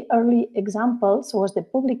 One of the early examples was the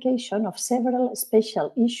publication of several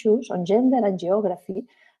special issues on gender and geography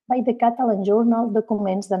by the Catalan journal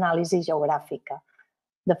Documents d'Anàlisi Geogràfica.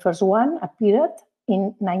 The first one appeared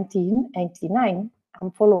in 1989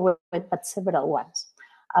 and followed by several ones.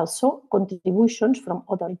 Also, contributions from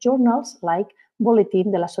other journals like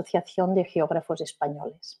Boletín de la Asociación de Geógrafos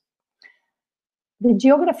Españoles. The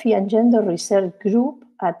Geography and Gender Research Group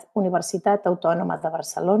at Universitat Autònoma de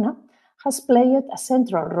Barcelona has played a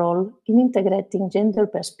central role in integrating gender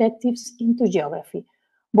perspectives into geography,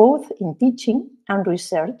 both in teaching and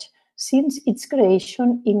research, since its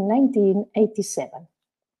creation in 1987.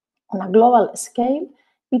 On a global scale,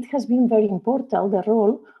 it has been very important, the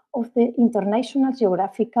role of the International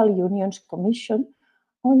Geographical Union's Commission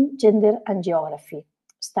on Gender and Geography,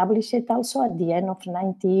 established also at the end of the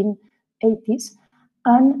 1980s,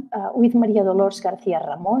 and with María Dolors García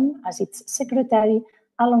Ramón as its secretary,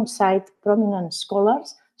 alongside prominent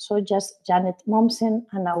scholars such as Janet Mommsen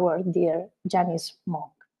and our dear Janice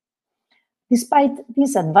Monk. Despite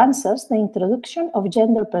these advances, the introduction of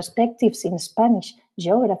gender perspectives in Spanish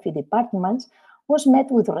geography departments was met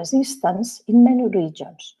with resistance in many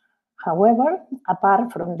regions. However,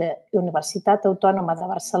 apart from the Universitat Autònoma de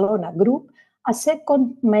Barcelona group, a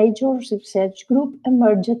second major research group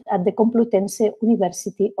emerged at the Complutense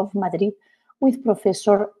University of Madrid with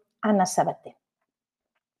Professor Ana Sabater.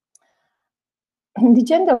 The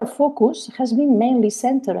gender focus has been mainly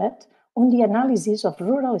centered on the analysis of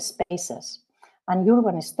rural spaces and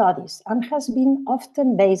urban studies and has been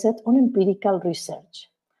often based on empirical research.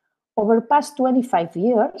 Over the past 25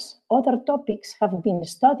 years, other topics have been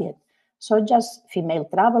studied, such as female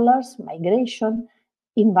travelers, migration,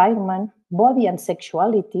 environment, body and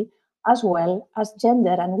sexuality, as well as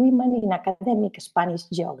gender and women in academic Spanish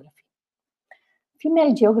geography.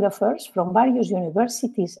 Female geographers from various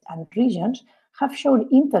universities and regions have shown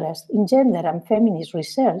interest in gender and feminist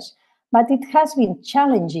research, but it has been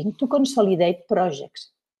challenging to consolidate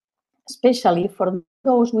projects, especially for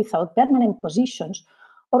those without permanent positions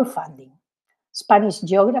or funding. Spanish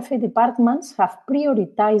geography departments have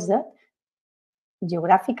prioritized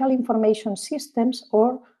geographical information systems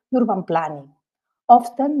or urban planning,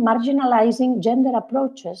 often marginalizing gender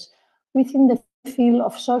approaches within the field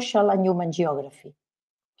of social and human geography.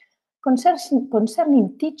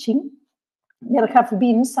 Concerning teaching, there have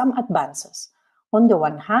been some advances. On the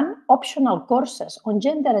one hand, optional courses on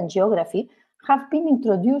gender and geography have been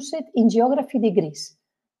introduced in geography degrees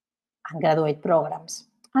and graduate programs.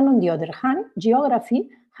 And on the other hand, geography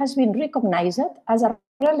has been recognized as a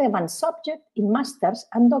relevant subject in master's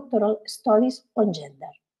and doctoral studies on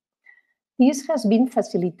gender. This has been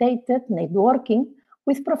facilitated networking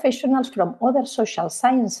with professionals from other social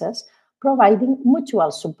sciences, providing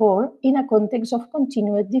mutual support in a context of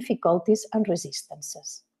continued difficulties and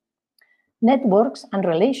resistances. Networks and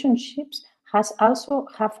relationships have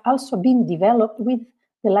also been developed with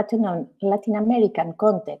the Latin American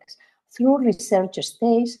context through research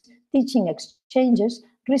stays, teaching exchanges,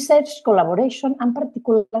 research collaboration, and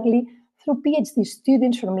particularly through PhD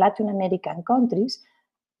students from Latin American countries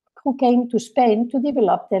who came to Spain to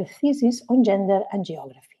develop their thesis on gender and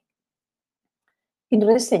geography. In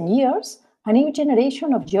recent years, a new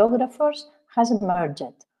generation of geographers has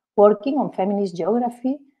emerged, working on feminist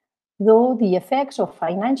geography, though the effects of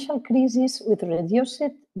financial crisis with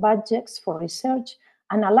reduced budgets for research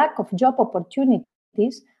and a lack of job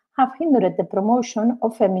opportunities have hindered the promotion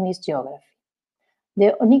of feminist geography.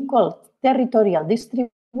 The unequal territorial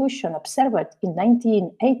distribution observed in the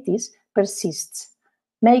 1980s persists,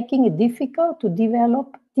 making it difficult to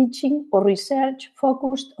develop teaching or research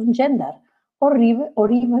focused on gender, or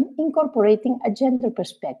even incorporating a gender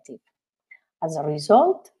perspective. As a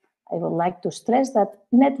result, I would like to stress that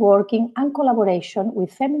networking and collaboration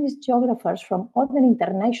with feminist geographers from other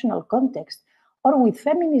international contexts or with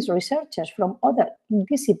feminist researchers from other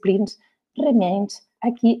disciplines remains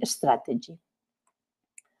a key strategy.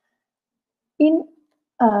 In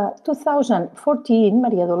 2014,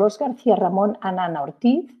 María Dolors García Ramón and Ana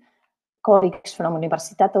Ortiz, colleagues from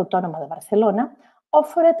Universitat Autònoma de Barcelona,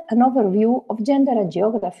 offered an overview of gender and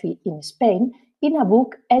geography in Spain in a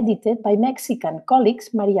book edited by Mexican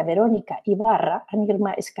colleagues María Verónica Ibarra and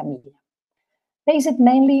Irma Escamilla. Based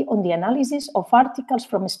mainly on the analysis of articles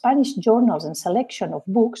from Spanish journals and selection of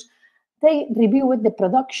books, they reviewed the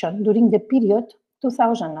production during the period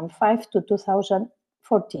 2005 to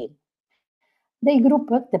 2014. They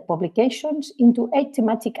grouped the publications into 8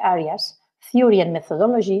 thematic areas: theory and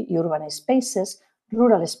methodology, urban spaces,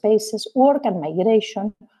 rural spaces, work and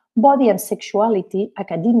migration, body and sexuality,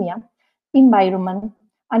 academia, environment,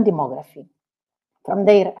 and demography. From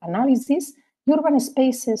their analysis, urban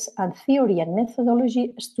spaces and theory and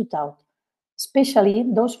methodology stood out, especially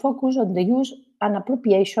those focused on the use and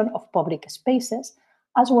appropriation of public spaces,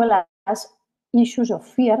 as well as issues of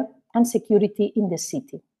fear and security in the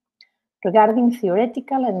city. Regarding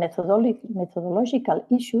theoretical and methodological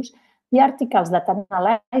issues, the articles that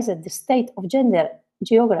analyzed the state of gender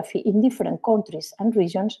geography in different countries and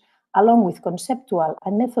regions, along with conceptual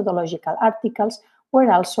and methodological articles,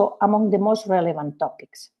 were also among the most relevant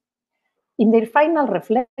topics. In their final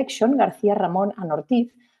reflection, García Ramón and Ortiz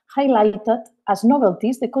highlighted as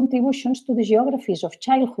novelties the contributions to the geographies of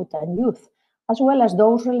childhood and youth, as well as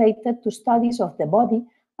those related to studies of the body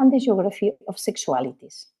and the geography of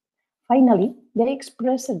sexualities. Finally, they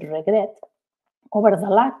expressed regret over the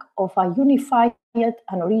lack of a unified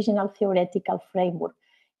and original theoretical framework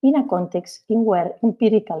in a context in where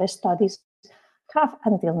empirical studies have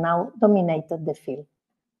until now dominated the field.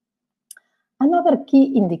 Another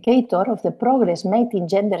key indicator of the progress made in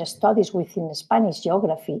gender studies within Spanish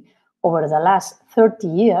geography over the last 30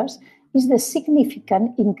 years is the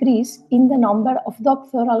significant increase in the number of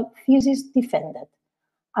doctoral theses defended.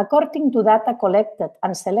 According to data collected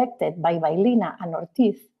and selected by Bailina and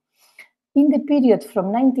Ortiz, in the period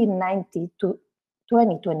from 1990 to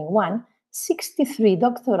 2021, 63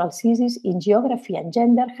 doctoral theses in geography and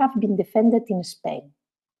gender have been defended in Spain,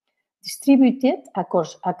 distributed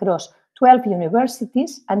across 12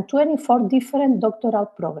 universities and 24 different doctoral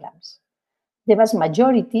programs. The vast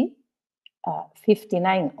majority,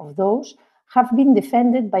 59 of those, have been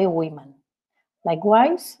defended by women.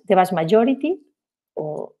 Likewise, the vast majority,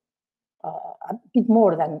 or a bit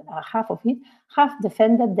more than half of it, have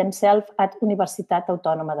defended themselves at Universitat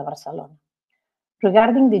Autònoma de Barcelona.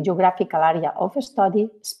 Regarding the geographical area of study,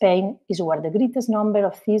 Spain is where the greatest number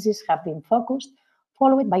of theses have been focused,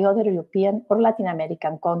 followed by other European or Latin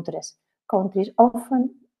American countries often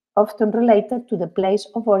related to the place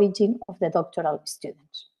of origin of the doctoral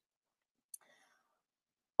students.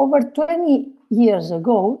 Over 20 years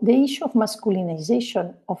ago, the issue of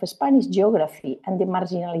masculinization of Spanish geography and the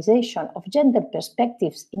marginalization of gender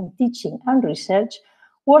perspectives in teaching and research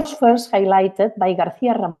was first highlighted by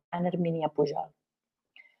García Ramón and Herminia Pujol.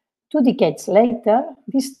 2 decades later,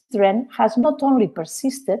 this trend has not only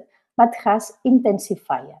persisted, but has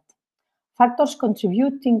intensified. Factors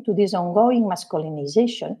contributing to this ongoing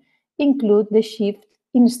masculinization include the shift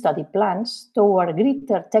in study plans toward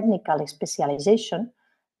greater technical specialization,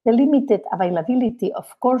 the limited availability of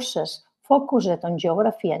courses focused on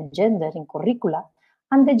geography and gender in curricula,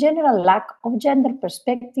 and the general lack of gender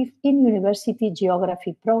perspective in university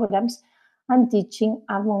geography programs and teaching,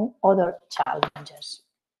 among other challenges.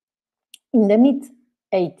 In the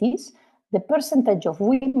mid-80s, the percentage of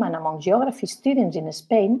women among geography students in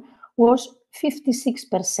Spain was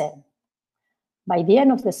 56%. By the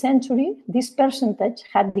end of the century, this percentage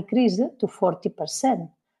had decreased to 40%,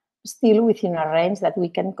 still within a range that we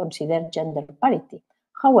can consider gender parity.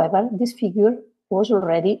 However, this figure was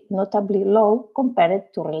already notably low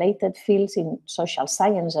compared to related fields in social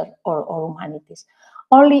sciences or humanities.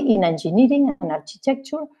 Only in engineering and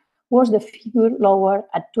architecture was the figure lower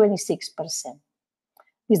at 26%.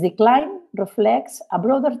 This decline reflects a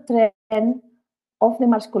broader trend of the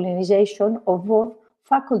masculinization of both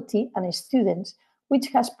faculty and students, which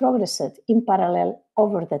has progressed in parallel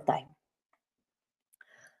over the time.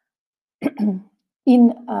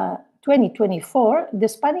 In 2024, the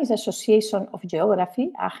Spanish Association of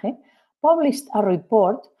Geography, AGE, published a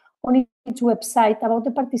report on its website about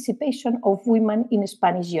the participation of women in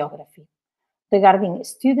Spanish geography. Regarding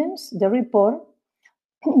students, the report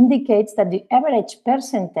indicates that the average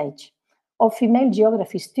percentage of female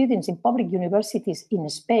geography students in public universities in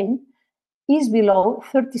Spain is below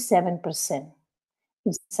 37%.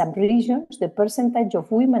 In some regions, the percentage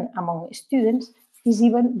of women among students is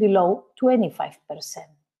even below 25%.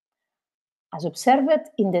 As observed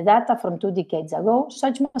in the data from 2 decades ago,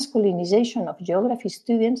 such masculinization of geography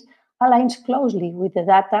students aligns closely with the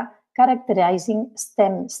data characterizing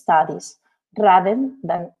STEM studies, rather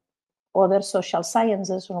than other social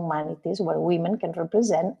sciences or humanities, where women can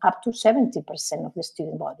represent up to 70% of the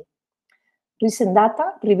student body. Recent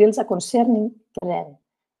data reveals a concerning trend.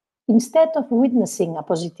 Instead of witnessing a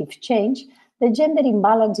positive change, the gender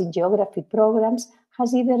imbalance in geography programs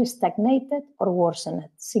has either stagnated or worsened,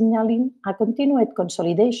 signaling a continued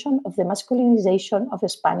consolidation of the masculinization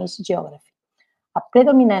of Spanish geography. A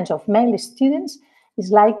predominance of male students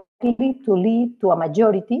is likely to lead to a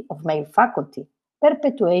majority of male faculty,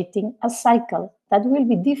 perpetuating a cycle that will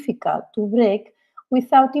be difficult to break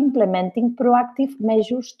without implementing proactive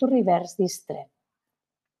measures to reverse this trend.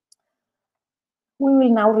 We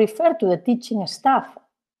will now refer to the teaching staff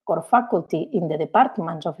or faculty in the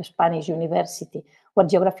departments of Spanish University where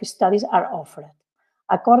geography studies are offered.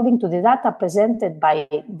 According to the data presented by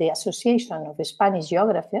the Association of Spanish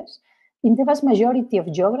Geographers, in the vast majority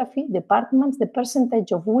of geography departments, the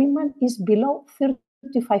percentage of women is below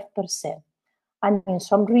 35%. And in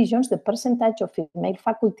some regions, the percentage of female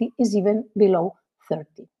faculty is even below 30%.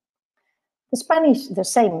 The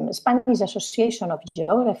same Spanish Association of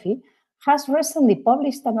Geography has recently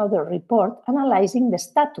published another report analyzing the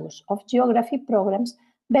status of geography programs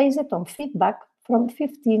based on feedback from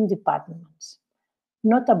 15 departments.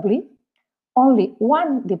 Notably, only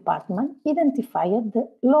one department identified the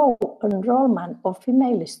low enrollment of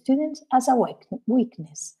female students as a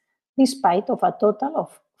weakness, despite of a total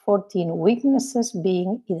of 14 weaknesses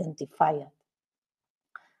being identified.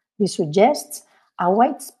 This suggests a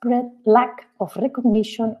widespread lack of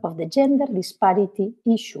recognition of the gender disparity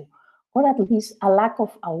issue, or at least a lack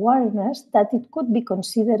of awareness that it could be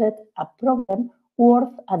considered a problem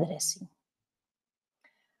worth addressing.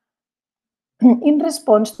 In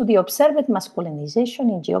response to the observed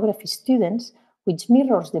masculinization in geography students, which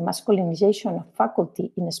mirrors the masculinization of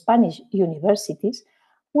faculty in Spanish universities,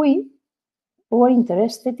 we were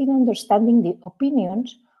interested in understanding the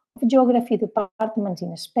opinions of geography departments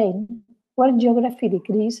in Spain where geography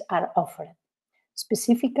degrees are offered.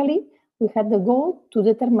 Specifically, we had the goal to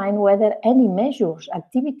determine whether any measures,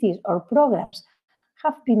 activities, or programs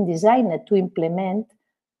have been designed to implement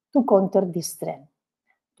to counter this trend.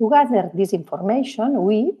 To gather this information,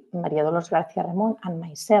 we, María Dolors García Ramón and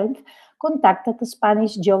myself, contacted the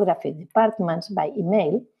Spanish geography departments by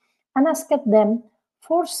email and asked them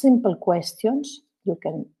 4 simple questions, you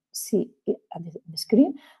can see it at the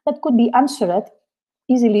screen, that could be answered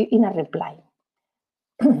easily in a reply.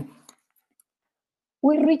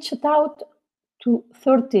 We reached out to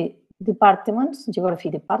 30 departments, geography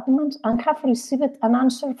departments, and have received an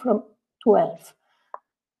answer from 12.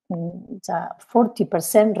 It's a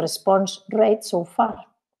 40% response rate so far.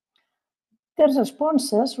 The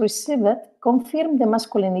responses received confirm the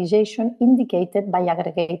masculinization indicated by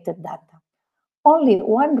aggregated data. Only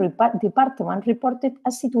one department reported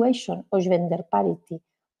a situation of gender parity,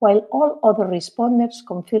 while all other respondents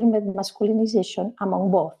confirmed masculinization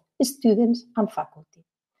among both students and faculty.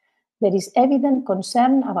 There is evident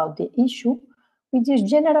concern about the issue, which is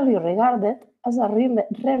generally regarded as a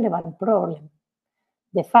relevant problem.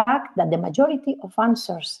 The fact that the majority of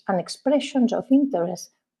answers and expressions of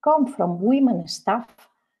interest come from women staff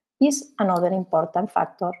is another important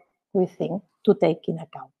factor, we think, to take in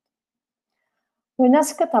account. When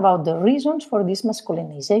asked about the reasons for this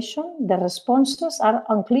masculinization, the responses are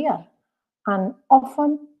unclear and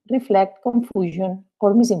often reflect confusion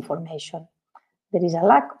or misinformation. There is a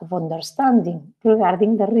lack of understanding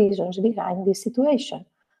regarding the reasons behind this situation,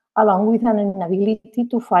 along with an inability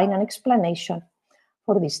to find an explanation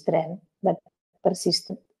for this trend that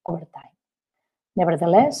persisted over time.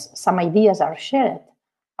 Nevertheless, some ideas are shared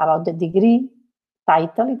about the degree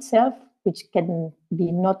title itself, which can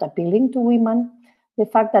be not appealing to women, the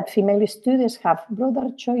fact that female students have broader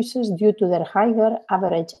choices due to their higher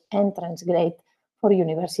average entrance grade for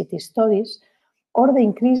university studies, or the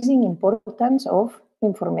increasing importance of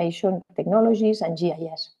information technologies and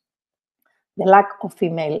GIS, the lack of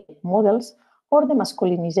female models, or the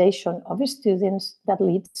masculinization of students that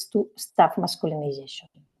leads to staff masculinization.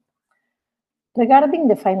 Regarding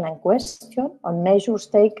the final question on measures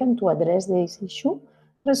taken to address this issue,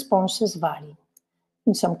 responses vary.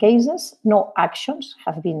 In some cases, no actions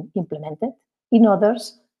have been implemented. In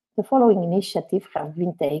others, the following initiatives have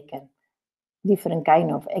been taken. Different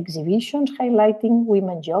kinds of exhibitions highlighting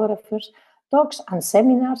women geographers, talks and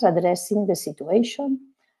seminars addressing the situation,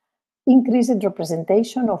 increased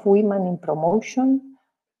representation of women in promotion,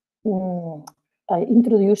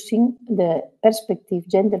 introducing the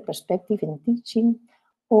gender perspective in teaching,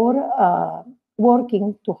 or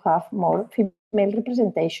working to have more female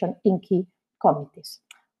representation in key committees,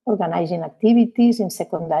 organizing activities in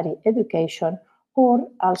secondary education, or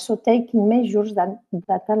also taking measures that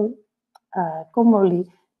are commonly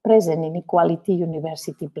present in equality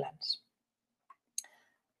university plans.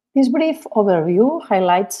 This brief overview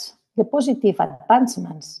highlights the positive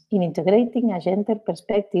advancements in integrating a gender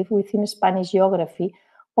perspective within Spanish geography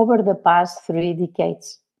over the past 3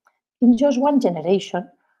 decades. In just one generation,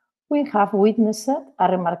 we have witnessed a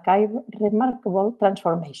remarkable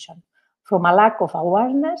transformation from a lack of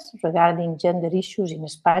awareness regarding gender issues in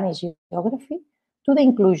Spanish geography to the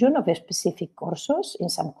inclusion of specific courses in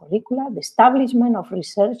some curricula, the establishment of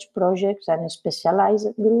research projects and a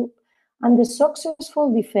specialized group, and the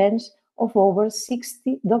successful defense of over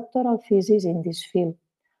 60 doctoral theses in this field,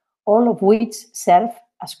 all of which serve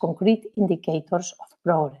as concrete indicators of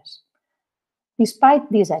progress.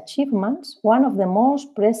 Despite these achievements, one of the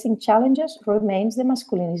most pressing challenges remains the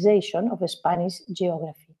masculinization of Spanish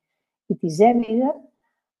geography. It is evident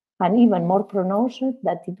and even more pronounced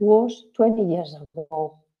than it was 20 years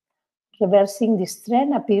ago. Reversing this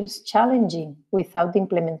trend appears challenging without the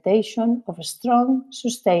implementation of strong,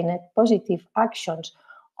 sustained, positive actions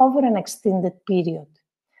over an extended period.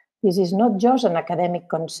 This is not just an academic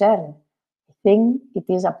concern. I think it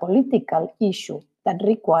is a political issue that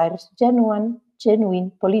requires genuine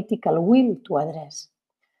political will to address.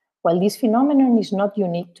 While this phenomenon is not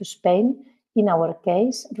unique to Spain, in our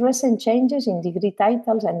case, recent changes in degree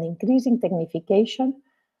titles and increasing technification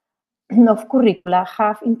of curricula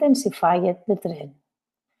have intensified the trend.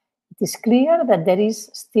 It is clear that there is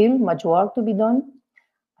still much work to be done.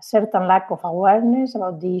 A certain lack of awareness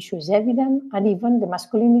about the issue is evident, and even the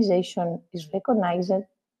masculinization is recognized,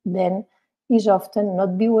 then is often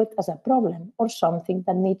not viewed as a problem or something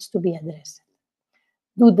that needs to be addressed.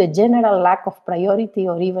 Due to the general lack of priority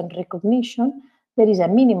or even recognition, there is a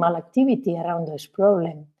minimal activity around this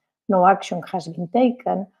problem. No action has been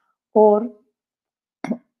taken, or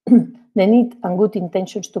the need and good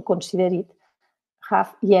intentions to consider it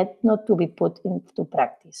have yet not to be put into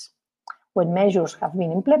practice. When measures have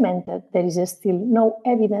been implemented, there is still no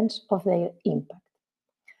evidence of their impact.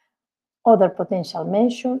 Other potential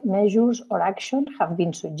measures or action have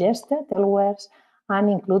been suggested elsewhere and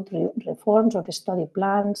include reforms of study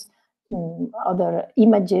plans, other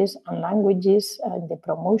images and languages, the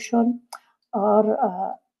promotion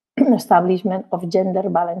or establishment of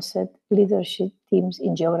gender-balanced leadership teams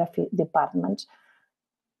in geography departments.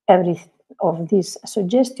 Every of these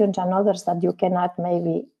suggestions and others that you can add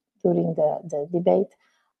maybe during the debate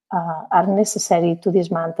are necessary to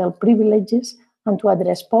dismantle privileges and to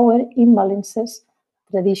address power imbalances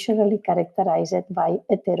traditionally characterized by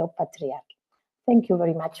heteropatriarchy. Thank you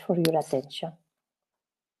very much for your attention.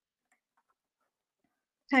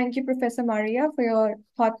 Thank you, Professor Maria, for your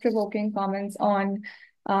thought-provoking comments on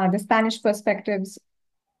the Spanish perspectives,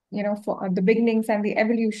 for the beginnings and the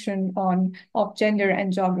evolution of gender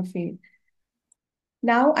and geography.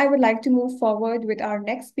 Now, I would like to move forward with our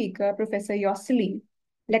next speaker, Professor Nathalie,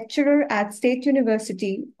 lecturer at State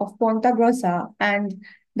University of Ponta Grossa and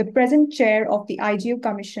the present chair of the IGU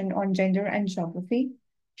Commission on Gender and Geography.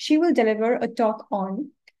 She will deliver a talk on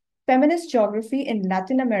feminist geography in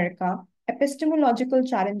Latin America, epistemological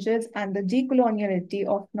challenges and the decoloniality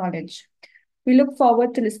of knowledge. We look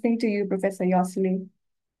forward to listening to you, Professor Nathalie.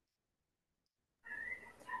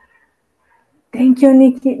 Thank you,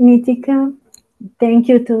 Nitika. Thank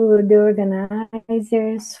you to the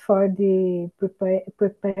organizers for the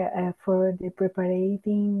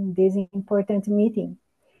preparing this important meeting.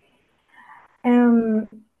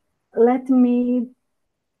 Let me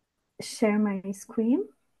share my screen.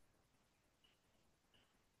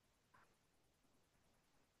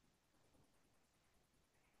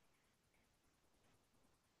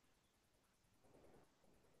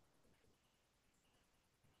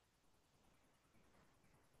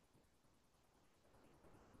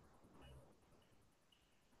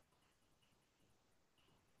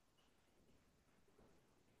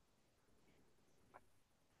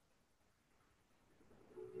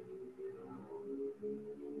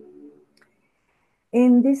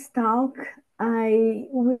 In this talk, I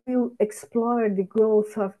will explore the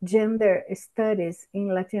growth of gender studies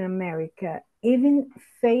in Latin America, even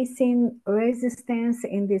facing resistance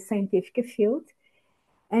in the scientific field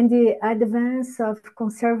and the advance of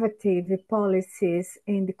conservative policies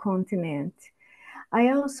in the continent.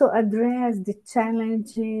 I also address the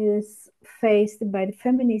challenges faced by the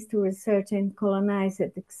feminist research in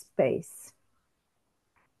colonized space.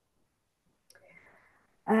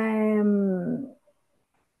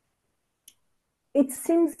 It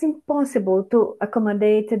seems impossible to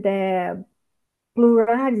accommodate the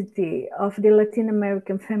plurality of the Latin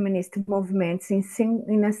American feminist movements in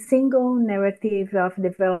a single narrative of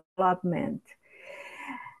development.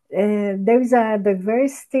 There is a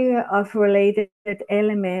diversity of related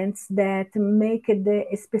elements that make the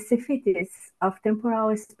specificities of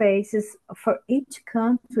temporal spaces for each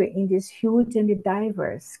country in this huge and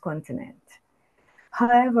diverse continent.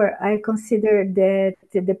 However, I consider that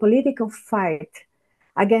the political fight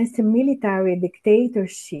against military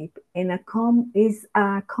dictatorship is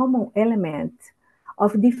a common element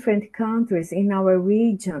of different countries in our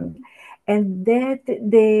region, and that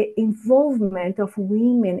the involvement of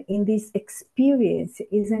women in this experience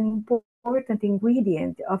is an important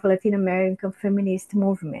ingredient of Latin American feminist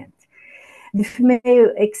movement. The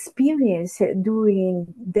female experience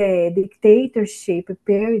during the dictatorship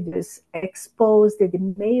periods exposed the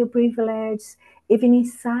male privilege even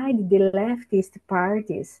inside the leftist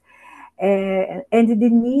parties, and the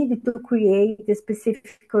need to create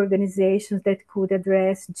specific organizations that could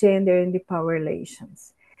address gender and the power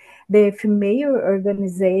relations. The female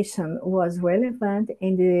organization was relevant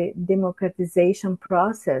in the democratization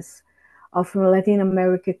process of Latin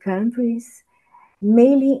American countries,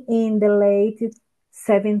 mainly in the late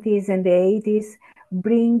 70s and 80s,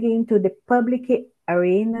 bringing to the public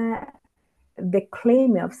arena the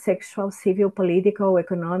claim of sexual, civil, political,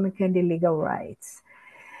 economic, and legal rights.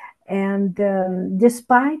 And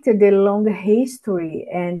despite the long history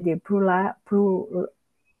and the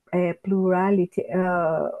plurality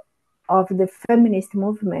of the feminist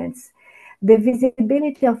movements, the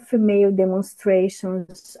visibility of female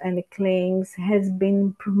demonstrations and claims has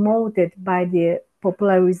been promoted by the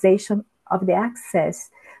popularization of the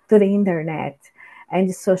access to the internet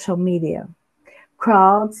and social media.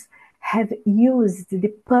 Crowds have used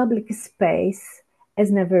the public space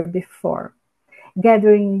as never before,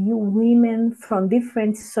 gathering women from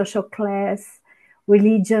different social class,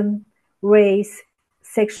 religion, race,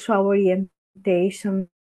 sexual orientation,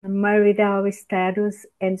 marital status,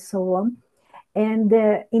 and so on. And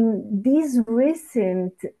in these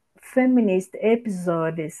recent feminist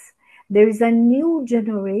episodes, there is a new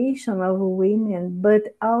generation of women,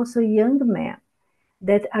 but also young men,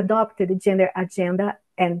 that adopted the gender agenda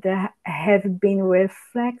and have been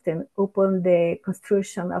reflecting upon the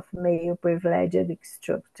construction of male privileged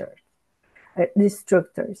structures.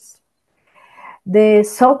 The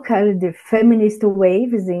so-called feminist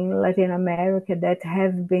waves in Latin America that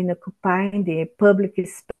have been occupying the public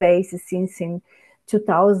space since in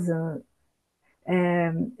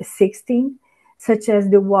 2016, such as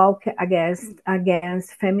the Walk Against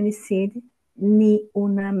Feminicide, Ni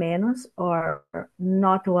Una Menos, or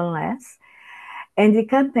Not One Less, and the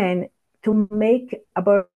campaign to make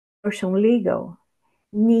abortion legal,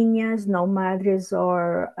 Niñas No Madres,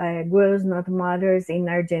 or Girls Not Mothers in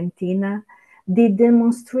Argentina, the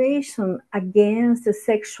demonstration against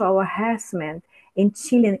sexual harassment in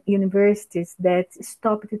Chilean universities that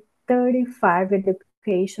stopped 35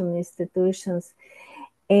 education institutions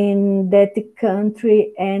in that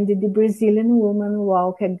country, and the Brazilian woman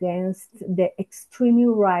walk against the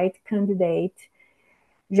extreme right candidate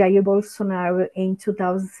Jair Bolsonaro in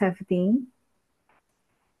 2017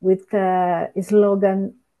 with the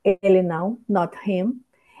slogan "Ele não," not him,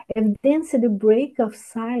 evidence the break of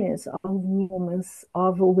silence of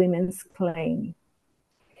women's claim.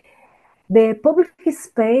 The public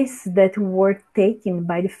space that were taken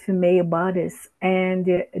by the female bodies, and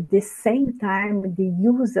at the same time the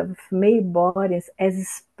use of female bodies as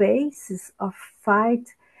spaces of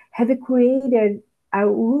fight, have created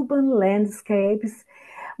urban landscapes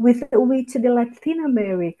with which the Latin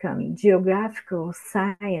American geographical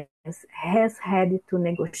science has had to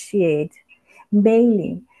negotiate,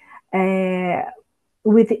 mainly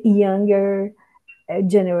with younger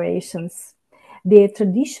generations. The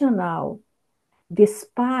traditional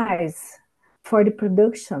despise for the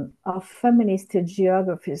production of feminist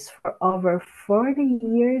geographies for over 40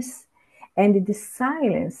 years, and the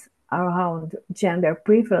silence around gender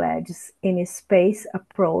privileges in space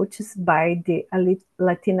approaches by the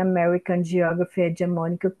Latin American geography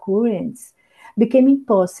hegemonic currents became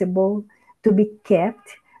impossible to be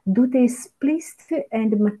kept due to explicit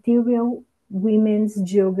and material women's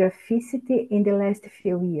geographicity in the last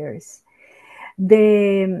few years.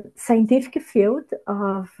 The scientific field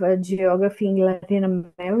of geography in Latin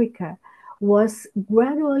America was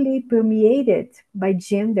gradually permeated by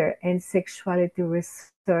gender and sexuality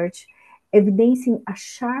research, evidencing a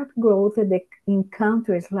sharp growth in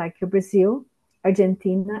countries like Brazil,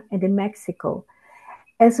 Argentina, and Mexico,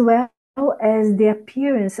 as well as the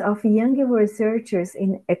appearance of younger researchers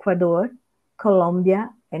in Ecuador,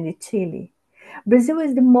 Colombia, and Chile. Brazil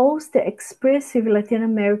is the most expressive Latin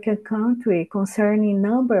American country concerning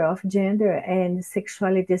number of gender and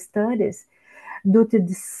sexuality studies due to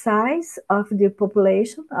the size of the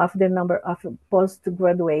population, of the number of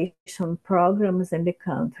post-graduation programs in the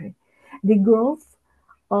country. The growth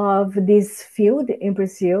of this field in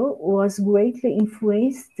Brazil was greatly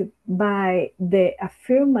influenced by the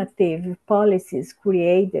affirmative policies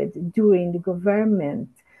created during the government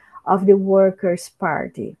of the Workers'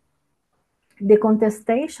 Party. The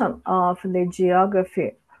contestation of the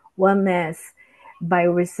geography, one as by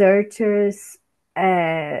researchers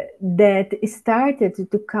that started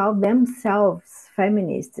to call themselves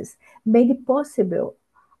feminists, made it possible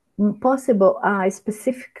a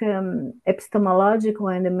specific epistemological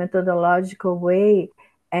and methodological way,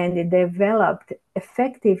 and developed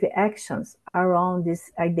effective actions around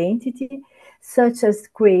this identity, such as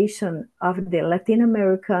creation of the Latin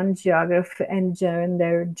American Geography and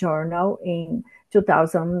Gender Journal in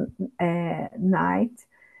 2009.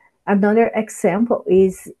 Another example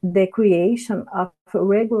is the creation of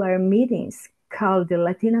regular meetings called the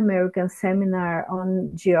Latin American Seminar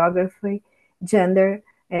on Geography, Gender,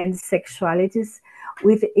 and Sexualities.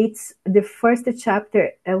 The first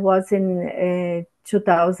chapter was in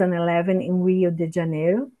 2011 in Rio de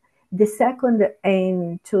Janeiro, the second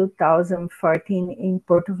in 2014 in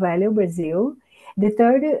Porto Velho, Brazil. The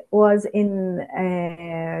third was in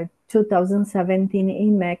 2017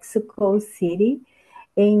 in Mexico City,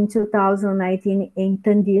 in 2019 in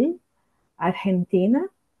Tandil, Argentina,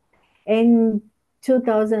 in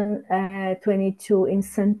 2022 in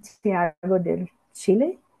Santiago del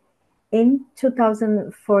Chile, in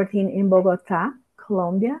 2014 in Bogotá,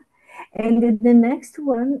 Colombia, and the next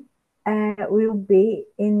one will be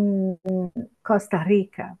in Costa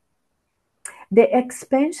Rica. The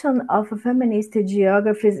expansion of feminist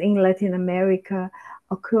geographies in Latin America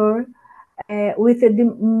occurred with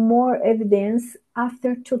more evidence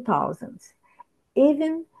after 2000.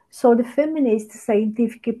 Even so, the feminist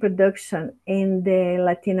scientific production in the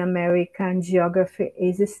Latin American geography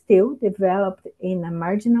is still developed in a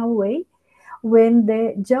marginal way, when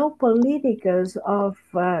the geopolitics of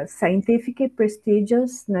scientific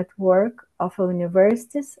prestigious network of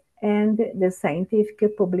universities and the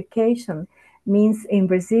scientific publication means in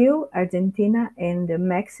Brazil, Argentina, and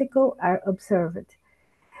Mexico are observed.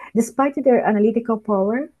 Despite their analytical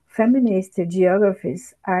power, feminist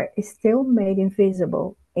geographies are still made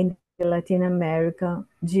invisible in the Latin American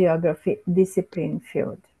geography discipline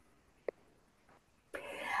field.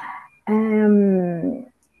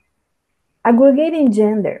 Aggregating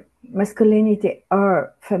gender, masculinity,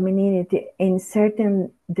 or femininity in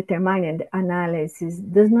certain determined analysis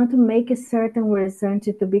does not make a certain result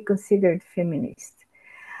to be considered feminist.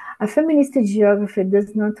 A feminist geography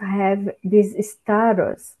does not have this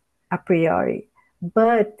status a priori,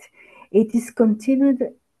 but it is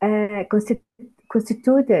constituted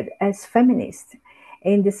as feminist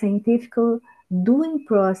in the scientific doing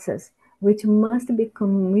process, which must be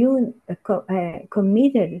committed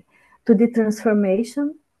to the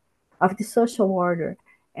transformation of the social order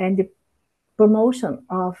and the promotion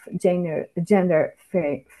of gender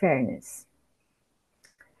fairness.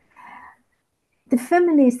 The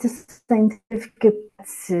feminist scientific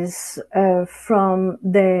practices from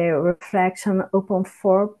the reflection upon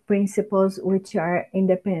four principles which are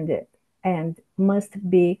independent and must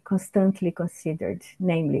be constantly considered,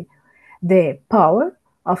 namely the power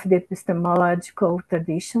of the epistemological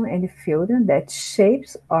tradition and field that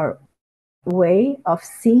shapes our way of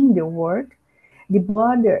seeing the world, the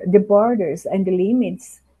borders and the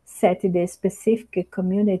limits set the specific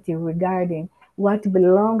community regarding what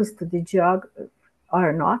belongs to the geography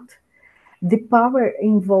or not, the power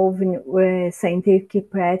involving scientific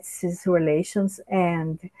practices relations,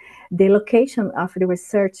 and the location of the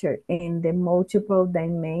researcher in the multiple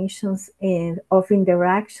dimensions of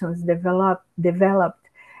interactions developed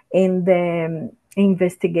in the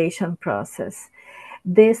investigation process.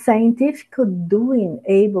 The scientific doing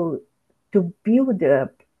able to build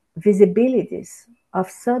up visibilities of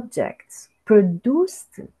subjects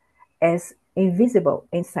produced as invisible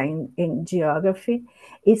in geography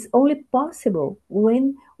is only possible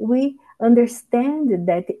when we understand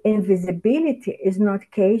that invisibility is not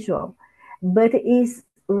casual, but is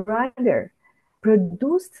rather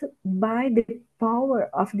produced by the power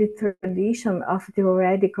of the tradition of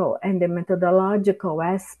theoretical and the methodological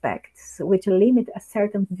aspects, which limit a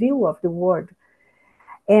certain view of the world,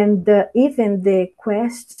 and even the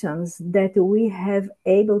questions that we have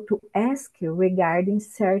able to ask regarding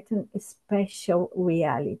certain special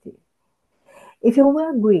reality. If you will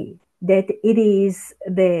agree that it is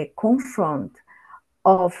the confront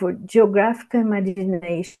of geographical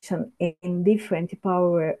imagination in different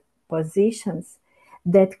power positions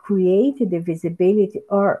that create the visibility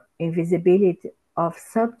or invisibility of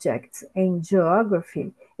subjects in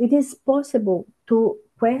geography, it is possible to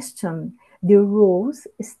question the rules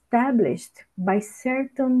established by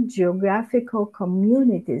certain geographical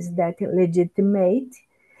communities that legitimate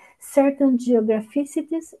certain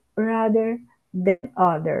geographicities rather than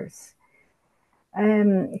others.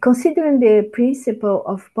 Considering the principle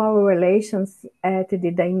of power relations at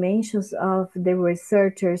the dimensions of the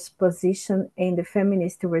researcher's position in the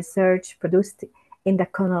feminist research produced in the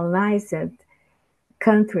colonized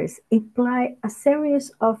countries imply a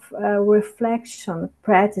series of reflection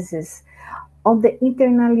practices on the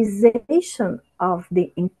internalization of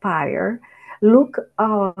the empire, look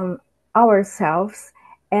on ourselves,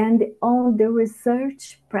 and on the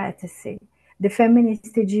research practice. The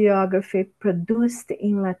feminist geography produced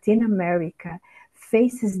in Latin America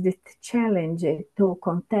faces the challenge to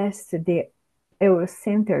contest the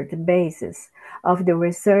Eurocentered basis of the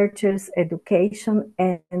researcher's education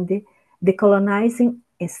and the colonizing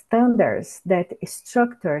standards that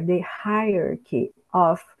structure the hierarchy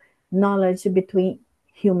of knowledge between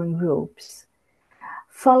human groups.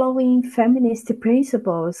 Following feminist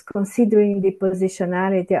principles, considering the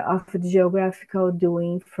positionality of geographical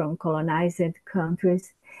doing from colonized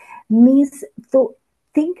countries means to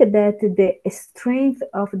think that the strength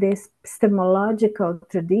of the epistemological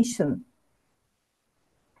tradition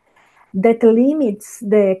that limits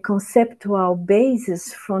the conceptual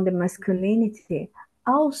basis from the masculinity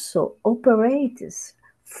also operates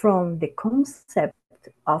from the concept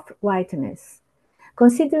of whiteness.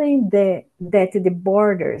 Considering that the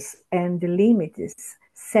borders and the limits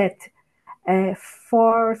set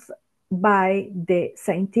forth by the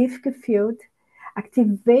scientific field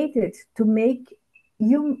activated to make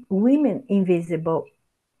women invisible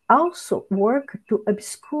also work to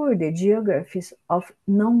obscure the geographies of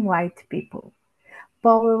non-white people.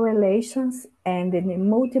 Power relations and the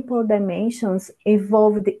multiple dimensions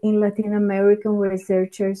involved in Latin American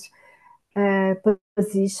researchers'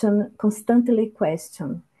 position constantly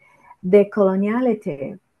questioned. The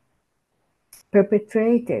coloniality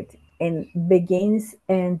perpetrated and begins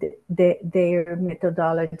and their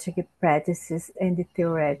methodological practices and the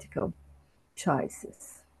theoretical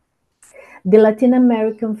choices. The Latin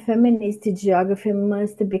American feminist geography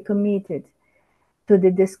must be committed to the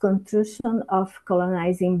deconstruction of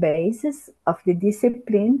colonizing bases of the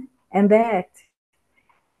discipline, and that,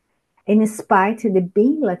 in spite of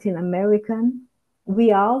being Latin American,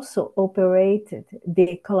 we also operated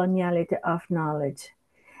the coloniality of knowledge.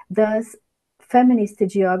 Thus, feminist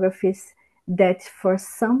geographies that for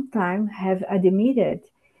some time have admitted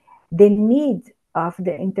the need of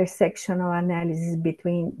the intersectional analysis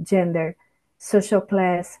between gender, social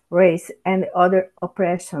class, race, and other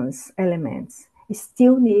oppressions elements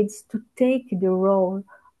still needs to take the role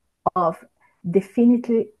of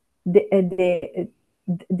definitely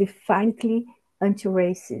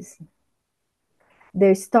anti-racism. The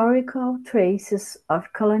historical traces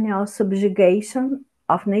of colonial subjugation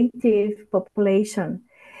of native population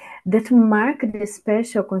that mark the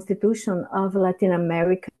special constitution of Latin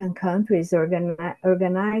American countries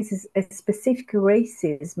organizes a specific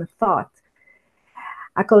racism thought,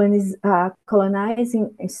 a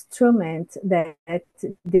colonizing instrument that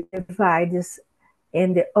divides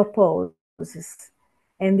and opposes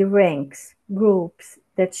and ranks groups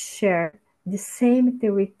that share the same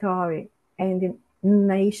territory and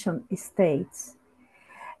nation states.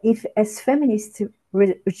 If, as feminist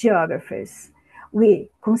geographers, we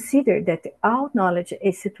consider that all knowledge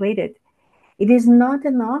is situated, it is not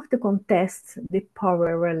enough to contest the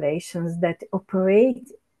power relations that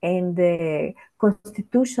operate in the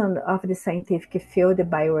constitution of the scientific field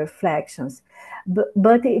by reflections,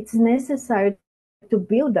 but it's necessary to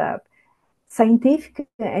build up scientific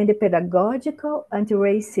and pedagogical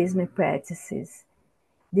anti-racism practices.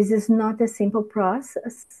 This is not a simple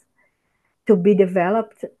process to be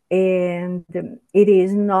developed, and it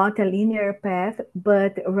is not a linear path,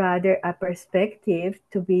 but rather a perspective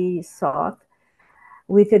to be sought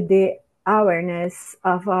with the awareness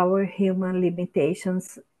of our human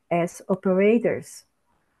limitations as operators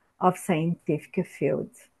of scientific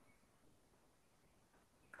fields.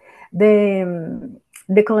 The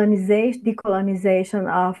decolonization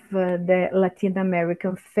of the Latin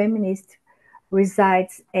American feminist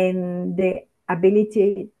resides in the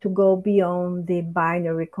ability to go beyond the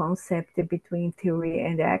binary concept between theory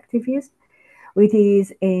and activism, which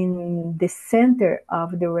is in the center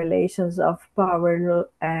of the relations of power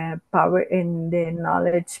in the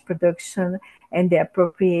knowledge production and the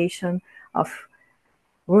appropriation of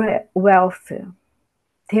wealth.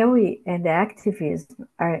 Theory and activism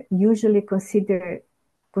are usually considered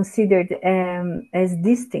as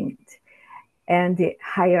distinct and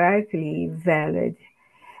hierarchically valid.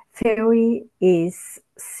 Theory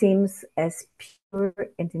seems as pure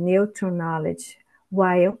and neutral knowledge,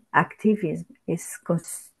 while activism is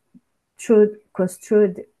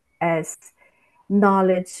construed as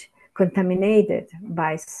knowledge contaminated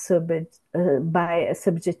by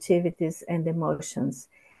subjectivities and emotions.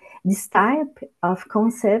 This type of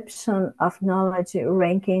conception of knowledge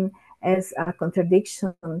ranking as a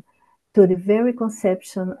contradiction to the very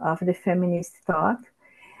conception of the feminist thought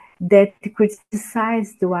that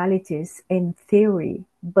criticizes dualities in theory,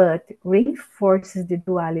 but reinforces the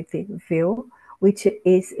duality view, which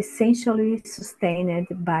is essentially sustained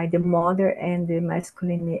by the modern and the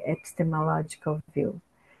masculine epistemological view.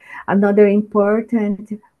 Another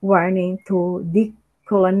important warning to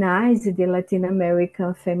decolonize the Latin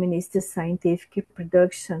American feminist scientific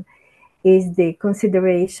production is the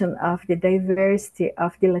consideration of the diversity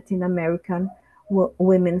of the Latin American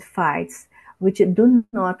women fights, which do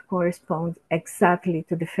not correspond exactly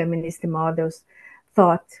to the feminist models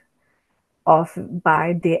thought of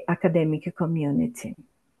by the academic community.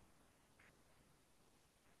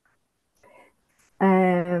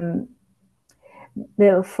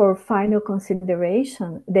 For final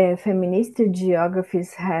consideration, the feminist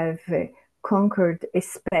geographies have conquered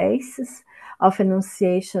spaces of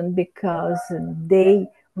enunciation because they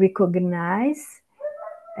recognize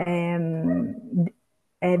the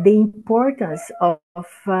importance of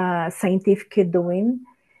scientific doing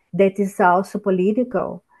that is also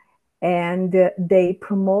political, and they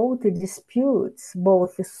promote disputes,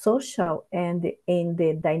 both social and in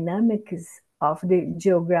the dynamics of the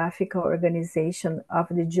geographical organization of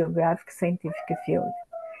the geographic scientific field.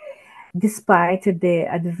 Despite the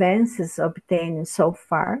advances obtained so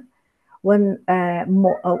far, one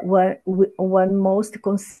most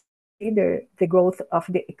consider the growth of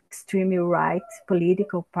the extreme right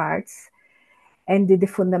political parties and the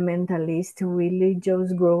fundamentalist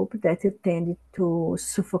religious group that tend to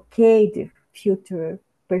suffocate future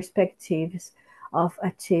perspectives of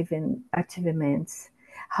achievements.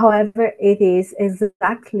 However, it is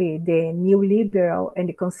exactly the neoliberal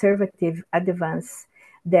and conservative advance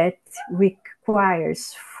that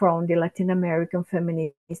requires from the Latin American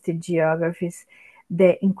feminist geographies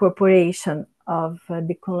the incorporation of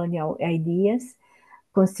the colonial ideas,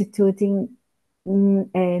 constituting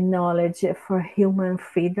a knowledge for human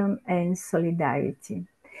freedom and solidarity.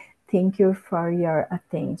 Thank you for your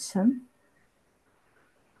attention.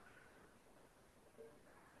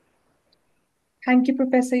 Thank you,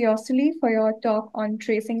 Professor Nathalie, for your talk on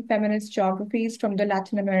tracing feminist geographies from the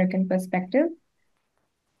Latin American perspective.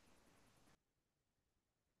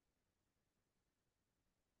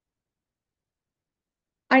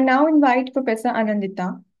 I now invite Professor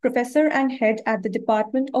Anandita, Professor and Head at the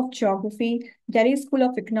Department of Geography, Delhi School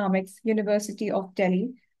of Economics, University of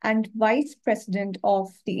Delhi, and Vice President of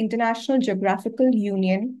the International Geographical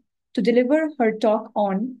Union, to deliver her talk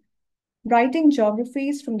on Writing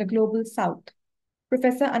Geographies from the Global South.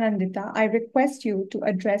 Professor Anandita, I request you to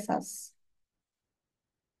address us.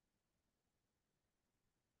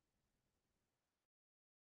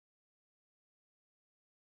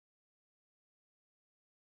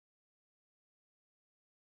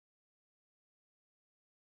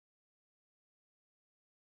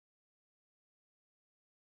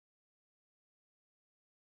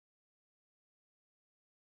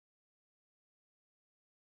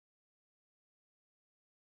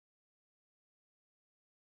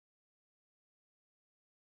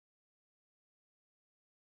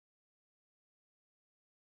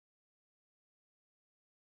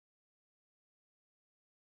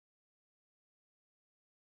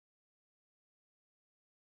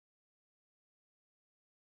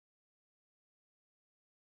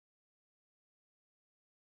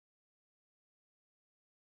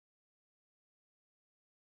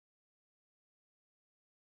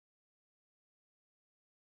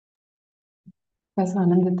 Professor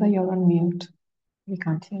Anandita, you're on mute. We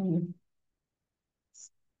can't hear you.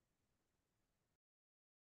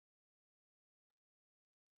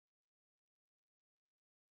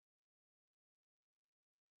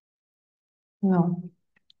 No,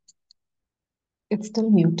 it's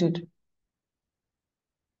still muted.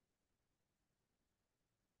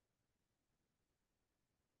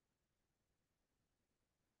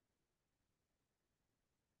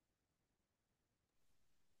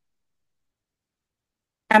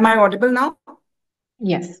 Am I audible now?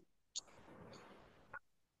 Yes.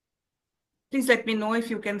 Please let me know if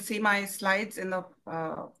you can see my slides in the...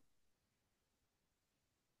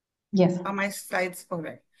 Yes. Are my slides all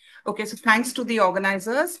right? Okay, so thanks to the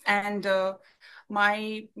organizers, and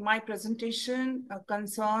my presentation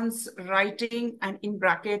concerns writing, and in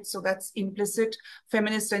brackets, so that's implicit,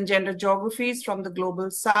 feminist and gender geographies from the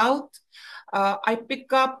Global South. I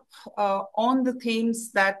pick up on the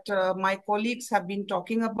themes that my colleagues have been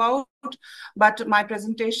talking about, but my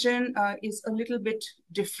presentation is a little bit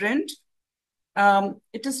different.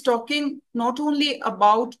 It is talking not only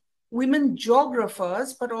about women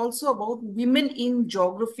geographers, but also about women in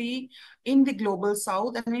geography in the Global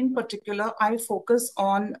South. And in particular, I focus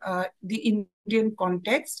on the Indian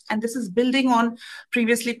context. And this is building on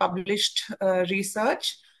previously published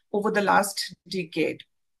research over the last decade.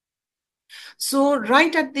 So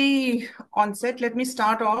right at the onset, let me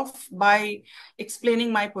start off by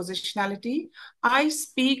explaining my positionality. I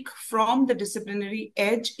speak from the disciplinary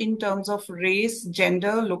edge in terms of race,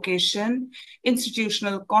 gender, location,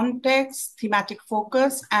 institutional context, thematic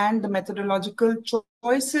focus, and the methodological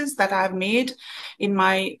choices that I've made in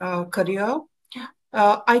my career.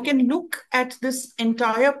 I can look at this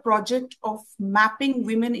entire project of mapping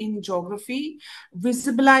women in geography,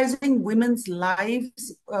 visibilizing women's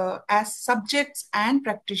lives as subjects and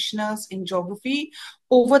practitioners in geography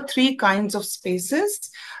over three kinds of spaces.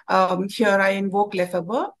 Here I invoke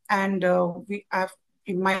Lefebvre, and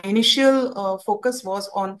my initial focus was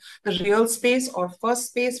on the real space or first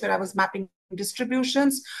space, where I was mapping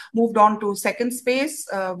distributions, moved on to second space,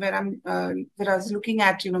 where I was looking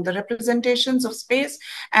at the representations of space,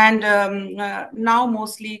 and now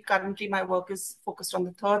currently my work is focused on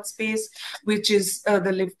the third space, which is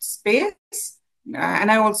the lived space.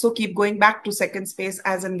 and I also keep going back to second space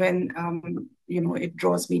as and when, it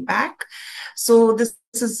draws me back. So this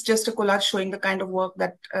is just a collage showing the kind of work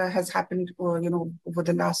that has happened, over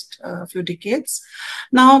the last few decades.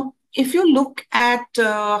 Now, if you look at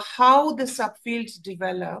how the subfields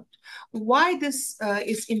developed, why this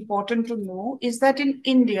is important to know is that in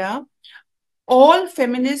India, all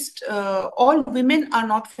women are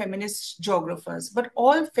not feminist geographers, but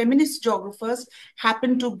all feminist geographers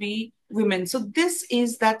happen to be women. So this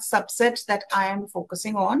is that subset that I am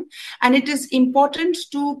focusing on. And it is important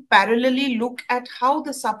to parallelly look at how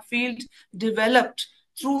the subfield developed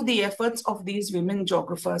through the efforts of these women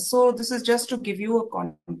geographers. So this is just to give you a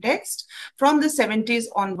context from the 70s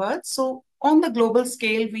onwards. So on the global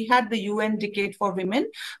scale, we had the UN Decade for Women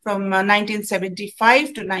from 1975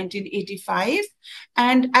 to 1985.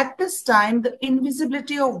 And at this time, the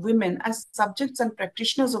invisibility of women as subjects and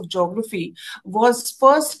practitioners of geography was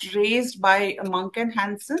first raised by Monk and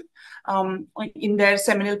Hansen in their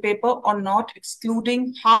seminal paper on not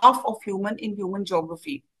excluding half of human in human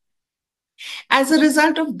geography. As a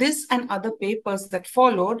result of this and other papers that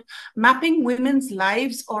followed, mapping women's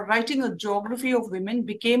lives or writing a geography of women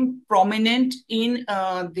became prominent in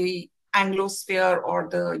the Anglosphere or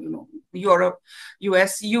the Europe,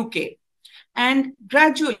 US, UK. And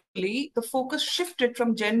gradually, the focus shifted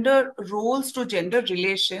from gender roles to gender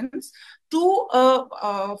relations to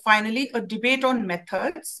finally a debate on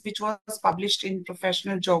methods, which was published in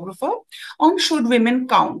Professional Geographer, on should women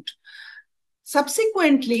count.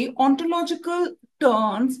 Subsequently, ontological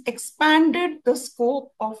turns expanded the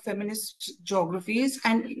scope of feminist geographies,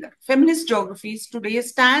 and feminist geographies today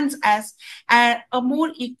stands as a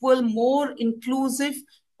more equal, more inclusive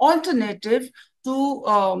alternative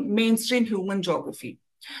to mainstream human geography.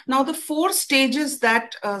 Now, the 4 stages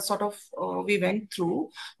that we went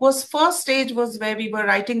through was, first stage was where we were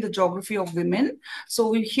writing the geography of women.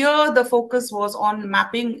 So here the focus was on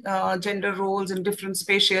mapping gender roles in different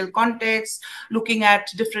spatial contexts, looking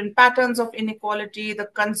at different patterns of inequality, the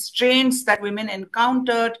constraints that women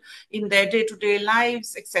encountered in their day-to-day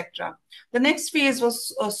lives, etc. The next phase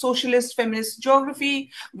was socialist feminist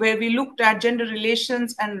geography, where we looked at gender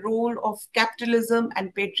relations and role of capitalism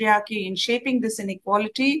and patriarchy in shaping this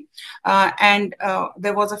inequality.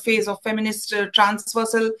 There was a phase of feminist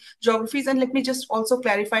transversal geographies. And let me just also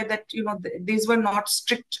clarify that, these were not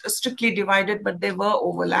strictly divided, but there were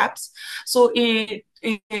overlaps. So when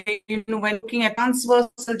looking at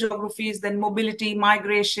transversal geographies, then mobility,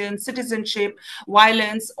 migration, citizenship,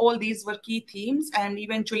 violence, all these were key themes, and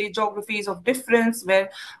eventually geographies of difference, where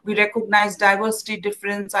we recognize diversity,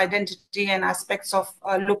 difference, identity, and aspects of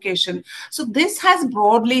location. So this has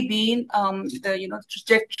broadly been the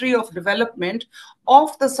trajectory of development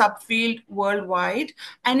of the subfield worldwide.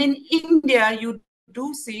 And in India, you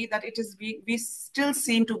do see that it is we still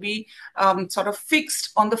seem to be sort of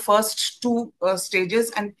fixed on the first 2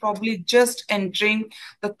 stages and probably just entering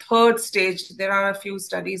the 3rd stage. There are a few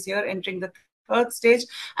studies here entering the 3rd stage.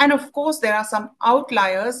 And of course, there are some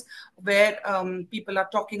outliers where people are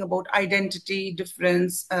talking about identity,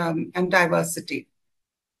 difference, and diversity.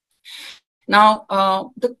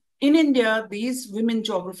 Now, in India, these women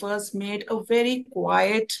geographers made a very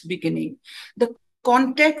quiet beginning. The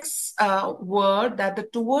contexts were that the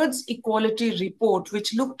Towards Equality report,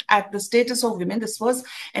 which looked at the status of women, this was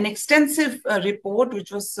an extensive report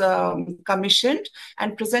which was commissioned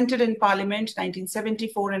and presented in Parliament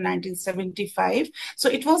 1974 and 1975. So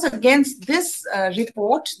it was against this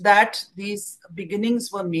report that these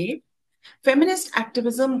beginnings were made. Feminist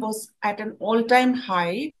activism was at an all-time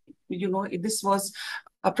high. This was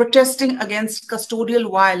protesting against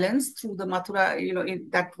custodial violence through the Mathura,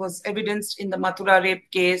 that was evidenced in the Mathura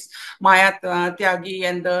rape case, Maya Tyagi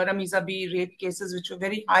and the Ramiza B rape cases, which were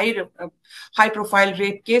very high-profile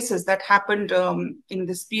rape cases that happened in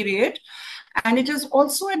this period. And it is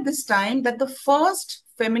also at this time that the first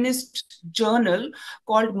feminist journal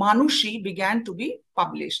called Manushi began to be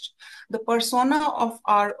published. The persona of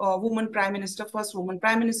our woman prime minister, first woman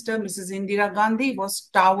prime minister, Mrs. Indira Gandhi, was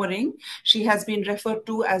towering. She has been referred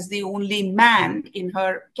to as the only man in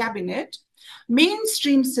her cabinet.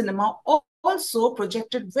 Mainstream cinema also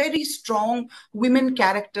projected very strong women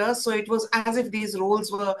characters. So it was as if these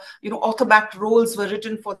roles were, author-backed roles were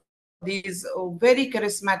written for these very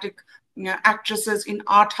charismatic actresses in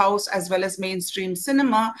art house as well as mainstream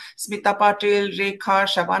cinema, Smita Patil, Rekha,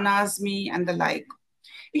 Shabana Azmi, and the like.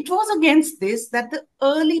 It was against this that the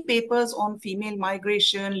early papers on female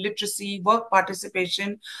migration, literacy, work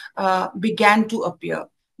participation began to appear.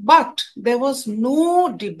 But there was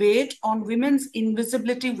no debate on women's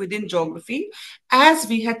invisibility within geography as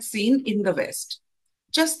we had seen in the West.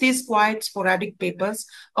 just these quiet sporadic papers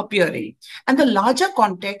appearing. And the larger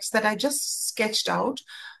context that I just sketched out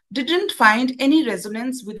didn't find any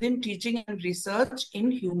resonance within teaching and research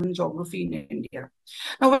in human geography in India.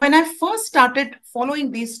 Now, when I first started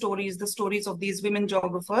following these stories, the stories of these women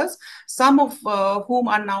geographers, some of whom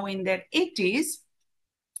are now in their 80s,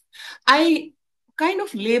 I kind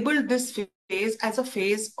of labeled this phase as a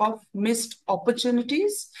phase of missed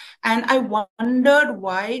opportunities. And I wondered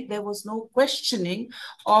why there was no questioning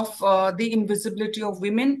of the invisibility of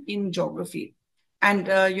women in geography. And,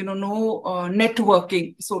 no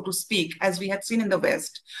networking, so to speak, as we had seen in the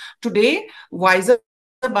West. Today, wiser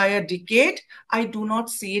by a decade, I do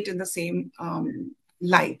not see it in the same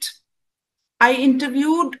light. I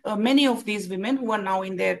interviewed many of these women who are now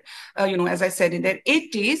in their, as I said, in their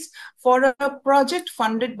 80s for a project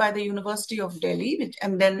funded by the University of Delhi,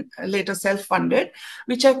 and then later self-funded,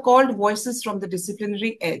 which I called Voices from the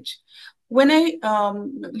Disciplinary Edge. When I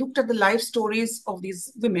looked at the life stories of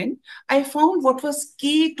these women, I found what was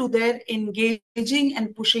key to their engaging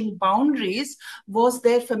and pushing boundaries was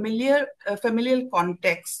their familial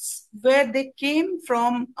contexts, where they came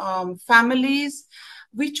from families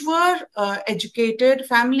which were educated,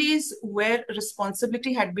 families where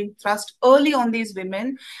responsibility had been thrust early on these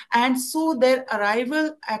women. And so their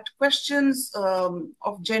arrival at questions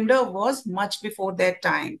of gender was much before their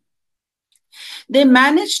time. They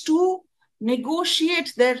managed to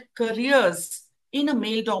negotiate their careers in a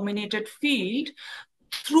male-dominated field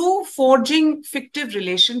through forging fictive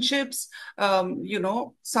relationships.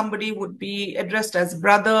 Somebody would be addressed as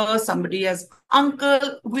brother, somebody as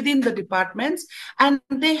uncle within the departments, and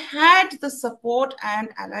they had the support and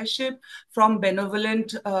allyship from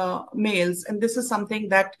benevolent males. And this is something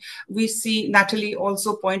that we see Nathalie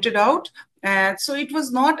also pointed out. So it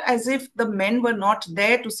was not as if the men were not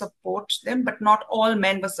there to support them, but not all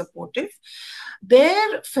men were supportive.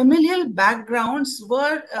 Their familial backgrounds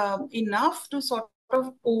were enough to sort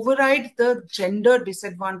of override the gender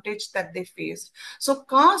disadvantage that they faced. So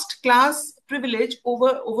caste, class, privilege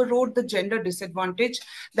overrode the gender disadvantage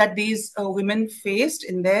that these women faced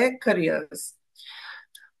in their careers.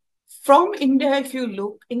 From India, if you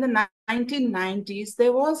look, in the 1990s,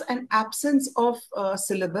 there was an absence of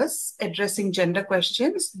syllabus addressing gender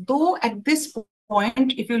questions, though at this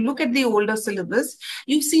point, if you look at the older syllabus,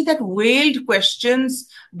 you see that veiled questions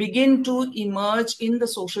begin to emerge in the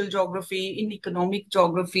social geography, in economic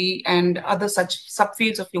geography, and other such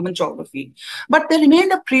subfields of human geography. But there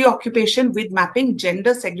remained a preoccupation with mapping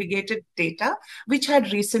gender-segregated data, which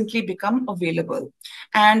had recently become available.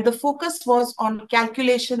 And the focus was on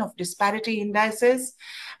calculation of disparity indices.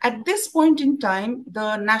 At this point in time,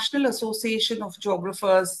 the National Association of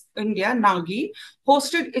Geographers India, NAGI,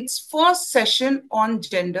 hosted its first session on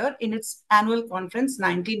gender in its annual conference,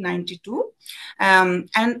 1992.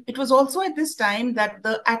 And it was also at this time that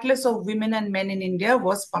the Atlas of Women and Men in India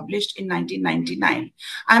was published in 1999.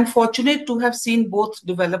 I'm fortunate to have seen both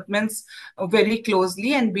developments very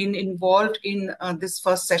closely and been involved in this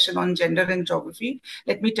first session on gender and geography.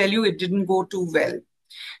 Let me tell you, it didn't go too well.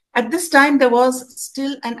 At this time, there was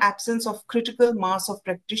still an absence of critical mass of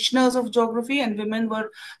practitioners of geography, and women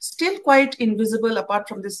were still quite invisible apart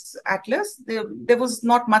from this atlas. There was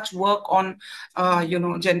not much work on,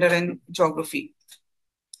 gender and geography.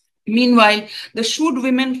 Meanwhile, the should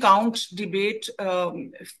women count debate,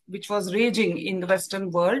 which was raging in the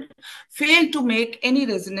Western world, failed to make any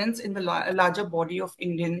resonance in the larger body of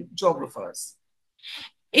Indian geographers.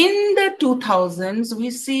 In the 2000s, we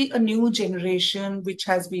see a new generation which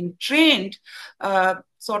has been trained,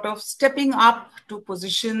 sort of stepping up to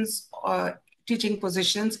positions, teaching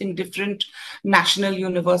positions in different national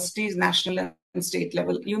universities, national and state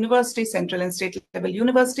level universities, central and state level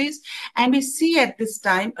universities. And we see at this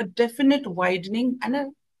time a definite widening and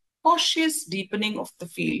a cautious deepening of the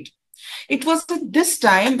field. It was at this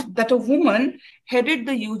time that a woman headed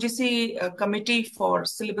the UGC committee for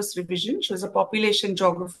syllabus revision. She was a population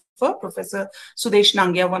geographer, Professor Sudesh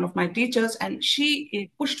Nangia, one of my teachers, and she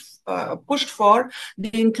pushed for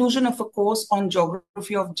the inclusion of a course on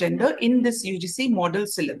geography of gender in this UGC model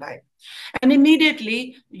syllabi. And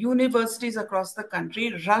immediately, universities across the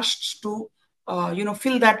country rushed to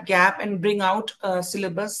fill that gap and bring out a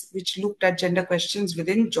syllabus which looked at gender questions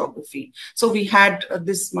within geography. So we had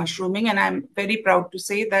this mushrooming, and I'm very proud to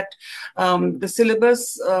say that the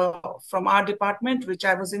syllabus from our department, which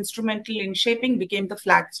I was instrumental in shaping, became the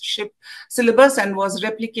flagship syllabus and was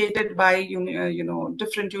replicated by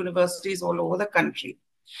different universities all over the country.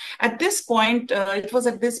 At this point, it was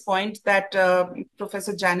at this point that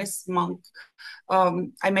Professor Janice Monk,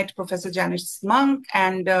 I met Professor Janice Monk,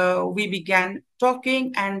 and we began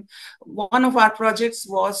talking. And one of our projects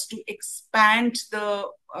was to expand the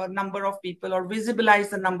number of people, or visibilize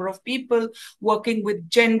the number of people working with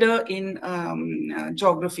gender in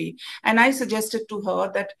geography. And I suggested to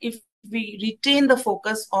her that if we retain the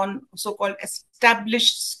focus on so-called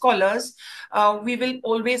established scholars, we will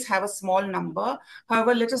always have a small number.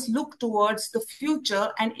 However, let us look towards the future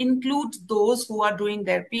and include those who are doing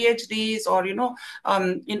their PhDs or,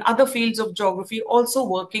 in other fields of geography, also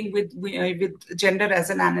working with gender as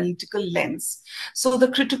an analytical lens. So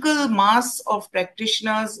the critical mass of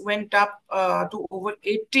practitioners went up to over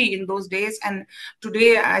 80 in those days. And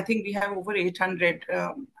today, I think we have over 800.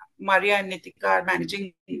 Maria and Nithika are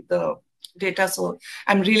managing the data. So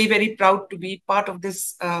I'm really very proud to be part of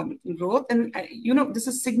this growth. And, this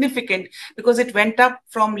is significant because it went up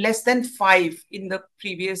from less than 5 in the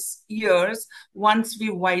previous years once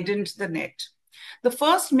we widened the net. The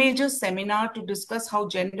first major seminar to discuss how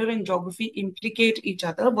gender and geography implicate each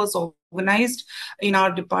other was organized in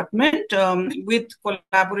our department with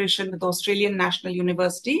collaboration with Australian National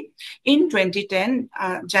University. In 2010,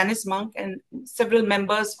 Janice Monk and several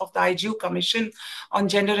members of the IGU Commission on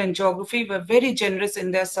Gender and Geography were very generous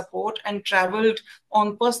in their support and traveled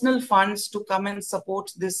on personal funds to come and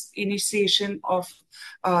support this initiation of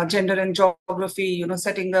gender and geography,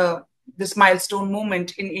 setting this milestone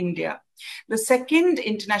moment in India. The second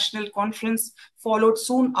international conference followed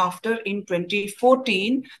soon after in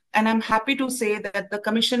 2014, and I'm happy to say that the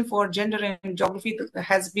Commission for Gender and Geography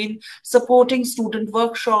has been supporting student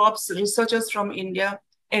workshops, researchers from India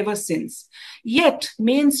ever since. Yet,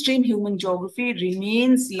 mainstream human geography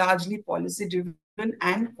remains largely policy-driven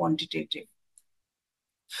and quantitative.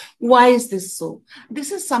 Why is this so? This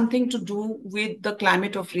is something to do with the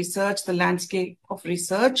climate of research, the landscape of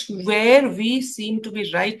research, where we seem to be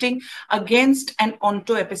writing against an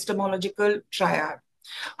onto-epistemological triad.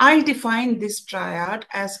 I define this triad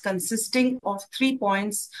as consisting of 3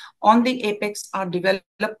 points. On the apex are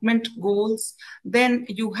development goals. Then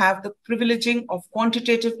you have the privileging of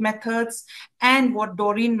quantitative methods and what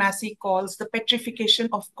Doreen Massey calls the petrification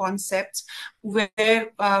of concepts,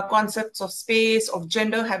 where concepts of space, of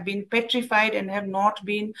gender have been petrified and have not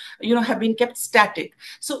been, have been kept static.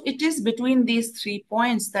 So it is between these 3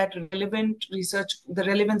 points that relevant research, the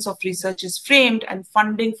relevance of research is framed and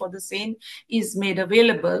funding for the same is made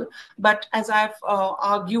available. But as I've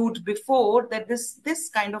argued before, that this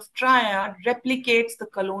kind of triad replicates the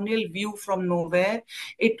colonial view from nowhere.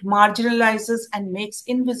 It marginalizes and makes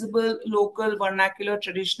invisible local, vernacular,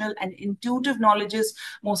 traditional, and intuitive knowledges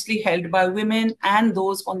mostly held by women and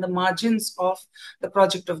those on the margins of the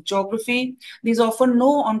project of geography. These offer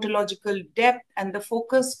no ontological depth, and the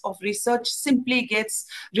focus of research simply gets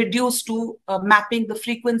reduced to mapping the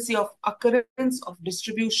frequency of occurrence of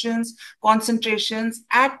distributions, concentrations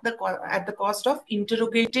at the cost of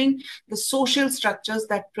interrogating the social structures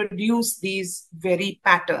that produce these very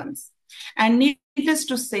patterns. And needless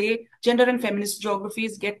to say, gender and feminist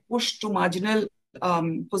geographies get pushed to marginal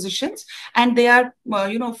positions, and they are,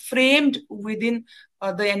 framed within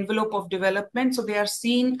the envelope of development. So they are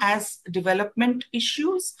seen as development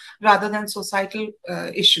issues rather than societal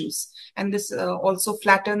issues. And this also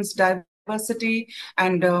flattens diversity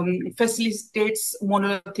and facilitates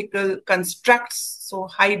monolithical constructs, so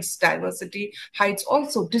hides diversity, hides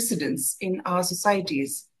also dissidence in our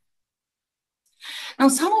societies. Now,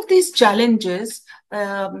 some of these challenges,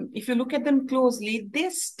 if you look at them closely, they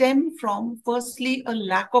stem from, firstly, a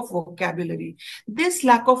lack of vocabulary. This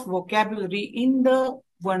lack of vocabulary in the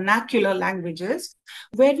vernacular languages,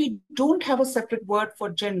 where we don't have a separate word for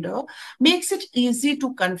gender, makes it easy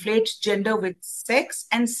to conflate gender with sex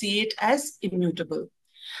and see it as immutable.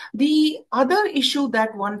 The other issue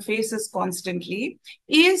that one faces constantly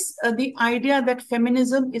is the idea that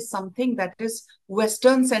feminism is something that is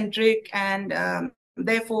Western-centric and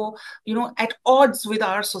therefore, at odds with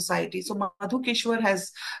our society. So Madhu Kishwar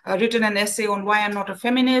has written an essay on why I'm not a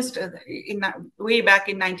feminist way back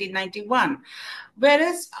in 1991.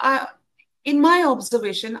 Whereas in my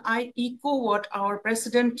observation, I echo what our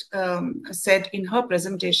president said in her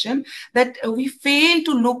presentation, that we fail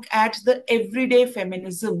to look at the everyday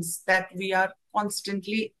feminisms that we are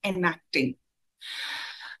constantly enacting.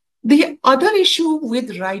 The other issue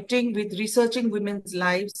with writing, with researching women's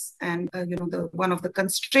lives, and one of the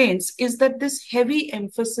constraints is that this heavy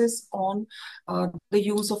emphasis on the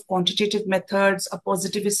use of quantitative methods, a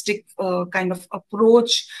positivistic kind of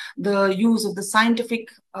approach, the use of the scientific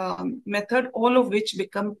method, all of which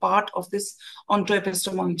become part of this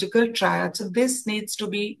ontoepistemological triad. So this needs to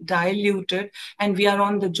be diluted, and we are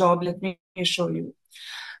on the job. Let me show you.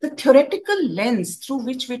 The theoretical lens through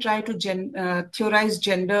which we try to theorize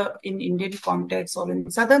gender in Indian context or in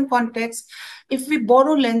Southern context, if we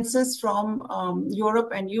borrow lenses from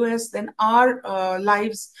Europe and US, then our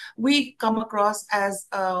lives, we come across as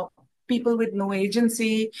people with no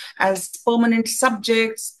agency, as permanent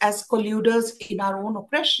subjects, as colluders in our own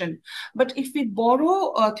oppression. But if we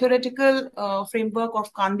borrow a theoretical framework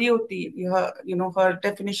of Kandioti, her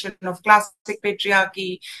definition of classic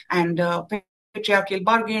patriarchy and patriarchal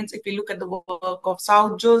bargains, if we look at the work of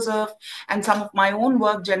South Joseph and some of my own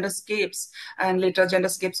work, Genderscapes, and later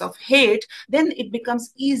Genderscapes of Hate, then it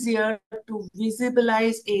becomes easier to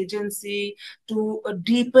visualize agency, to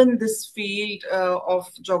deepen this field of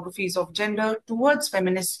geographies of gender towards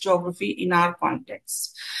feminist geography in our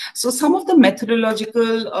context. So some of the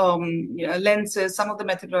methodological lenses, some of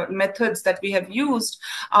the methods that we have used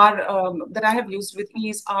are, that I have used with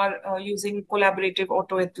ease, are using collaborative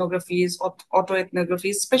autoethnographies,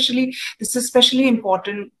 especially. This is especially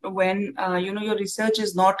important when your research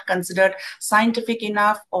is not considered scientific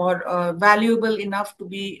enough or valuable enough to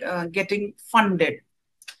be getting funded.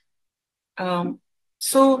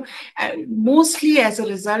 So mostly as a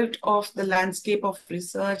result of the landscape of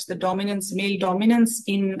research, the dominance, male dominance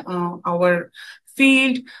in our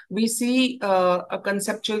field, we see a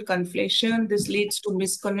conceptual conflation. This leads to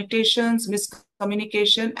misconnotations,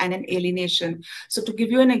 miscommunication, and an alienation. So to give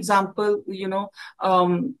you an example,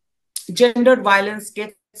 gendered violence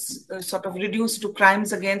gets sort of reduced to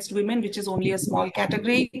crimes against women, which is only a small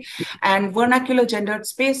category, and vernacular gendered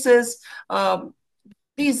spaces,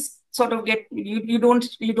 these sort of get, you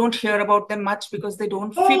don't hear about them much because they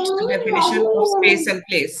don't fit the definition of space and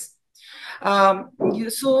place.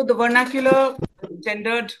 So the vernacular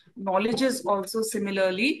gendered knowledges also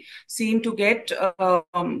similarly seem to get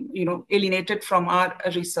alienated from our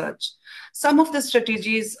research. Some of the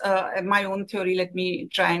strategies, my own theory, let me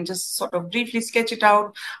try and just sort of briefly sketch it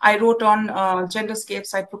out. I wrote on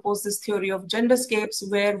genderscapes. I proposed this theory of genderscapes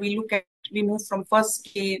where we move from first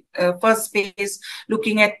space,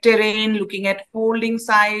 looking at terrain, looking at holding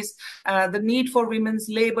size, the need for women's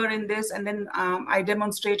labor in this, and then I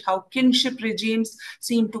demonstrate how kinship regimes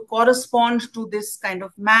seem to correspond to this kind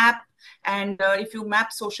of map. And if you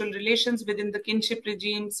map social relations within the kinship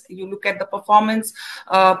regimes, you look at the performance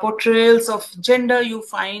portrayals of gender, you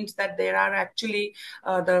find that there are actually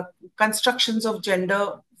the constructions of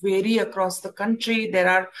gender vary across the country. There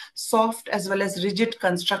are soft as well as rigid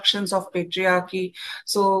constructions of patriarchy.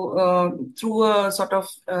 So through a sort of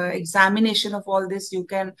examination of all this, you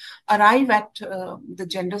can arrive at the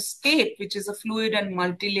genderscape, which is a fluid and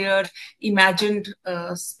multi-layered imagined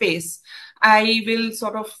space. I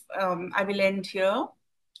will end here.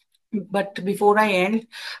 But before I end,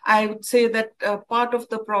 I would say that part of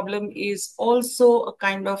the problem is also a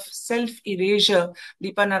kind of self-erasure.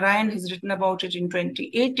 Deepa Narayan has written about it in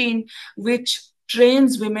 2018, which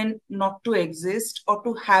trains women not to exist or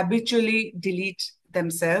to habitually delete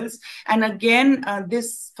themselves. And again,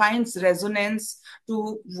 this finds resonance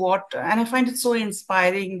to what, and I find it so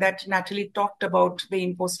inspiring that Nathalie talked about the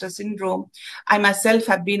imposter syndrome. I myself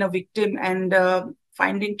have been a victim, and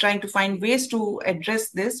trying to find ways to address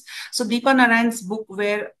this. So Deepa Narayan's book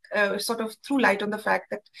where sort of threw light on the fact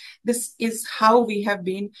that this is how we have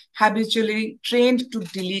been habitually trained to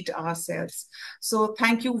delete ourselves. So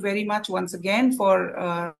thank you very much once again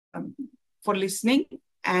for listening.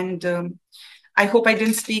 And I hope I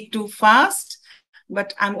didn't speak too fast,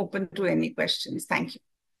 but I'm open to any questions. Thank you.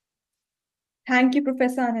 Thank you,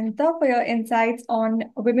 Professor Ananta, for your insights on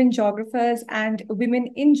women geographers and women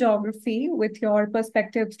in geography with your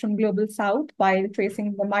perspectives from Global South while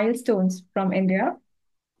tracing the milestones from India.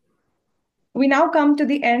 We now come to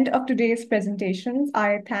the end of today's presentations.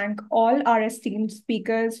 I thank all our esteemed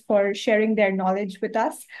speakers for sharing their knowledge with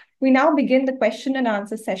us. We now begin the question and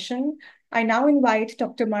answer session. I now invite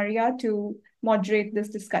Dr. Maria to moderate this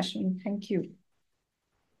discussion. Thank you.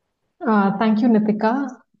 Thank you,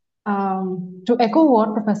 Nithika. To echo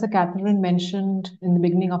what Professor Catherine mentioned in the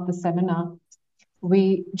beginning of the seminar,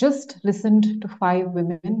 we just listened to 5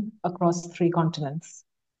 women across 3 continents.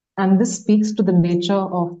 And this speaks to the nature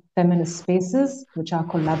of feminist spaces, which are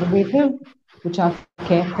collaborative, which are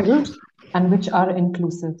care-filled, and which are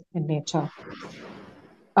inclusive in nature.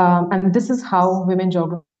 And this is how women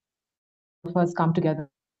geographers geographers come together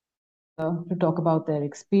to talk about their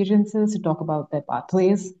experiences, to talk about their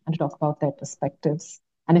pathways, and to talk about their perspectives.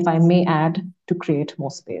 And if I may add, to create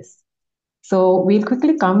more space. So we'll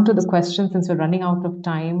quickly come to the question since we're running out of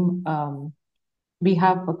time. We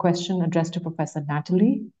have a question addressed to Professor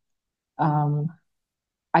Nathalie.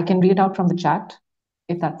 I can read it out from the chat,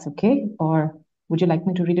 if that's okay, or would you like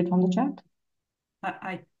me to read it from the chat?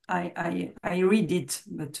 I read it,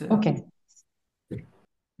 but okay.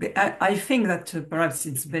 I think that perhaps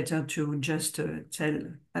it's better to just tell.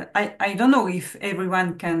 I don't know if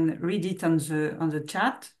everyone can read it on the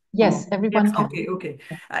chat. Yes, everyone yes, can. Okay.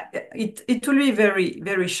 It will be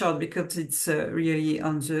very short because it's really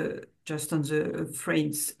on the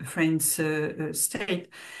French state.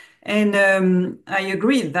 And I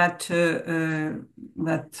agree that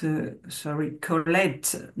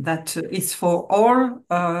Colette, that it's for all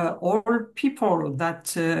people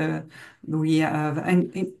that we have,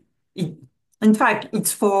 and in fact,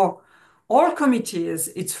 it's for all committees,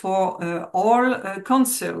 it's for all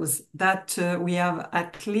councils that we have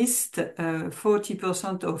at least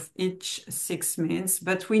 40% of each 6 months.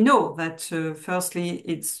 But we know that firstly,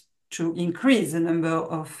 it's to increase the number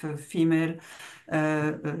of female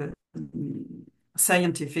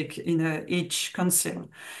scientific in each council.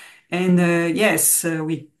 And yes,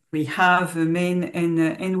 we have men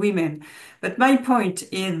and women. But my point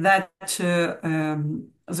is that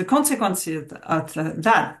the consequences of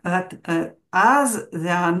that as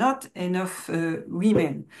there are not enough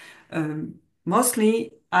women,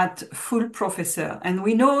 mostly at full professor. And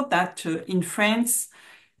we know that in France,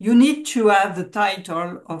 you need to have the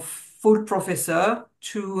title of full professor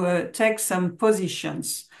to take some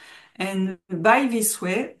positions. And by this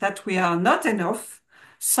way, that we are not enough,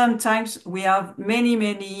 sometimes we have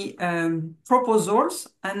many proposals,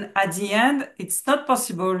 and at the end, it's not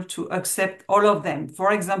possible to accept all of them.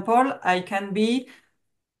 For example, I can be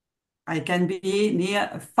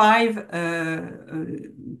near 5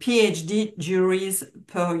 PhD juries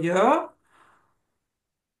per year,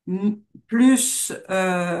 plus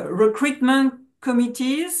recruitment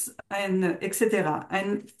committees, and etc.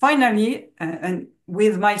 And finally, and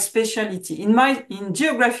with my specialty in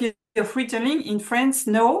geography of retelling in France,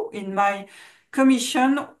 no, in my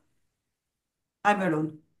commission, I'm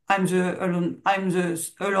alone. I'm the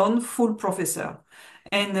alone full professor.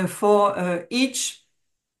 And for each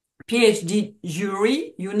PhD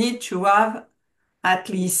jury, you need to have at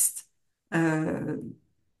least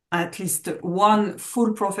one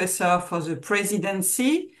full professor for the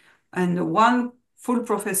presidency and one full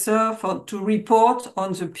professor to report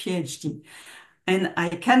on the PhD. And I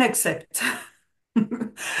can accept.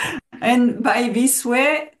 And by this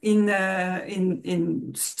way,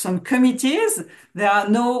 in some committees, there are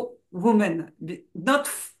no women, not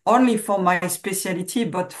only for my specialty,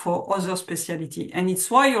 but for other specialty. And it's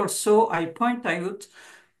why also I point out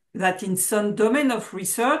that in some domain of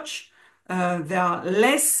research, there are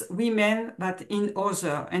less women than in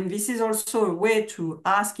other. And this is also a way to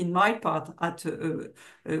ask in my part at a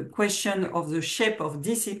question of the shape of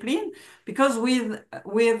discipline, because with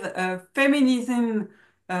feminism,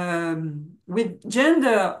 with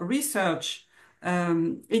gender research,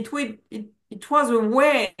 it was a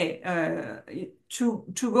way to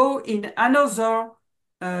go in another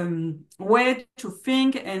way to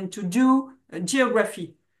think and to do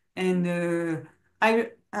geography. And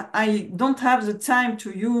I don't have the time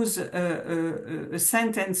to use a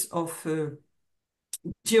sentence of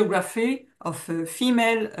geography of a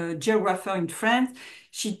female geographer in France.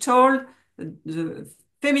 She told the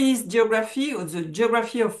feminist geography, or the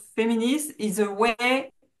geography of feminism, is a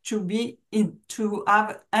way to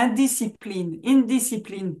have indiscipline.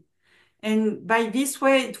 And by this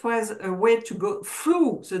way, it was a way to go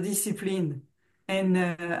through the discipline. And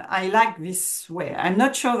I like this way. I'm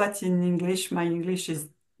not sure that in English, my English is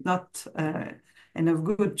not enough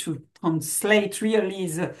good to translate really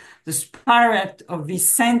the spirit of this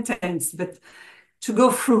sentence, but to go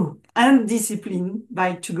through, and discipline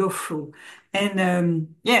by to go through.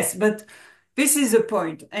 And yes, but this is the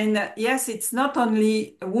point. And yes, it's not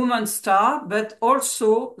only a woman star, but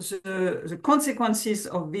also the consequences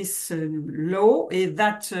of this law is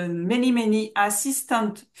that many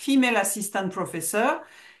female assistant professor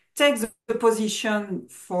take the position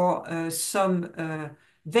for some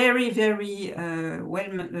very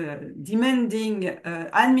demanding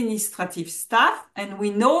administrative staff. And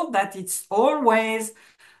we know that it's always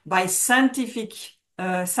by scientific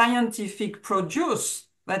produce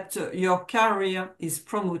that your career is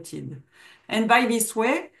promoted. And by this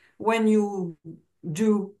way, when you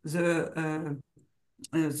do the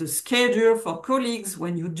schedule for colleagues,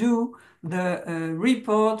 when you do the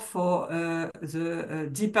report for the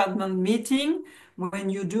department meeting. When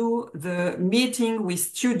you do the meeting with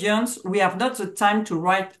students, we have not the time to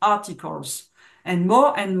write articles. And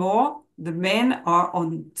more, the men are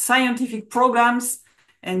on scientific programs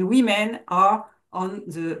and women are on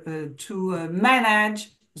the to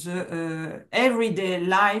manage the everyday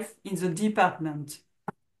life in the department.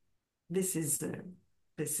 This is the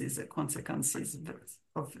consequences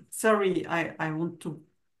of. Sorry, I don't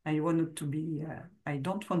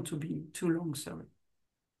want to be too long. Sorry.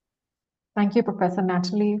 Thank you, Professor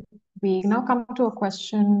Nathalie. We now come to a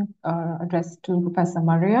question addressed to Professor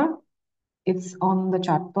Maria. It's on the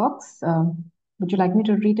chat box. Would you like me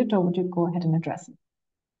to read it, or would you go ahead and address it?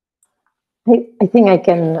 I think I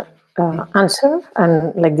can answer,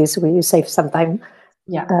 and like this we save some time.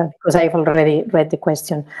 Yeah. Because I've already read the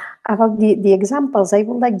question. About the examples, I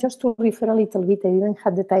would like just to refer a little bit, I didn't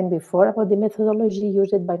have the time before, about the methodology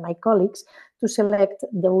used by my colleagues to select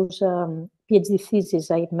those PhD theses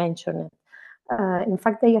I mentioned. In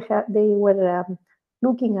fact, they were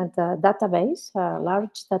looking at a database, a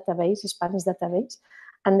large database, Spanish database,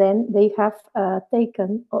 and then they have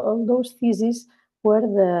taken all those theses where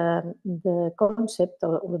the concept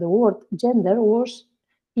or the word gender was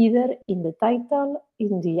either in the title,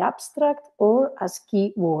 in the abstract, or as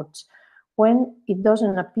key words. When it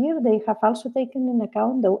doesn't appear, they have also taken in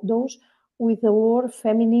account those with the word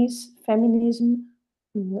feminism,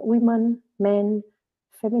 women, men,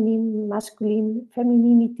 feminine, masculine,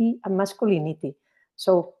 femininity, and masculinity.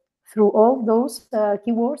 So through all those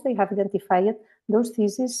keywords, they have identified those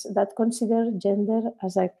theses that consider gender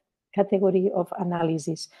as a category of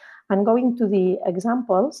analysis. And going to the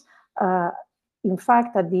examples, in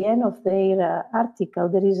fact, at the end of their article,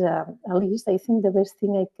 there is a list. I think the best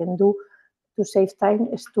thing I can do to save time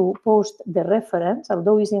is to post the reference.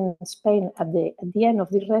 Although it's in Spain, at the end of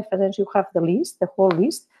the reference, you have the list, the whole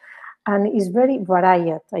list, and it's very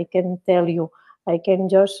varied, I can tell you. I can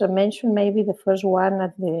just mention maybe the first one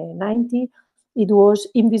at the 90. It was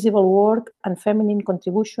invisible work and feminine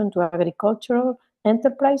contribution to agricultural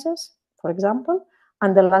enterprises, for example.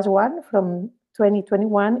 And the last one from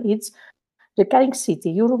 2021, it's recurring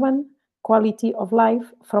city, urban quality of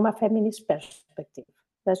life from a feminist perspective.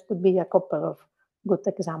 That could be a couple of good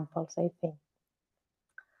examples, I think.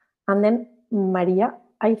 And then, Maria,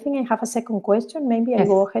 I think I have a second question. Maybe yes. I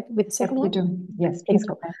go ahead with the second one. Yes, we do. Yes, please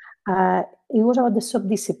go ahead. It was about the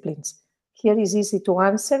subdisciplines. Here is easy to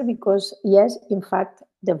answer because, yes, in fact,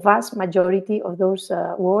 the vast majority of those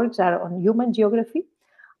works are on human geography,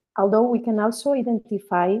 although we can also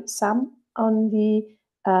identify some on the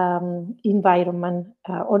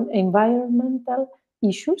environmental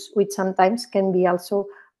issues, which sometimes can be also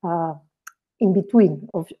in between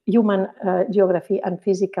of human geography and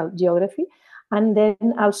physical geography. And then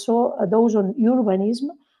also those on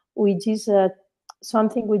urbanism, which is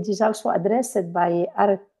something which is also addressed by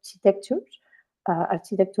architectural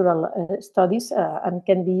studies and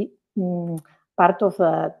can be part of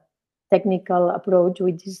a technical approach,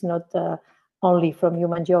 which is not only from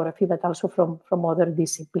human geography, but also from other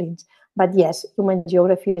disciplines. But yes, human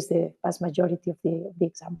geography is the vast majority of the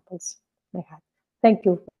examples I had. Thank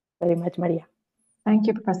you very much, Maria. Thank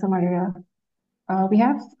you, Professor Maria. We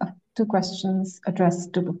have two questions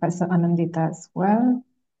addressed to Professor Anandita as well.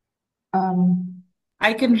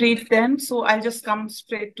 I can read them, so I'll just come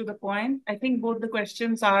straight to the point. I think both the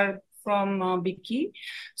questions are from Vicky.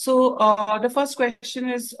 So the first question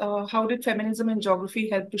is, how did feminism in geography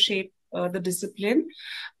help to shape the discipline?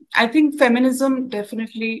 I think feminism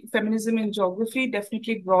in geography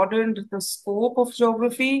definitely broadened the scope of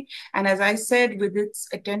geography. And as I said, with its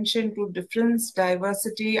attention to difference,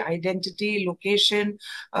 diversity, identity, location,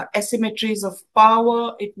 asymmetries of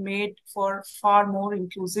power, it made for far more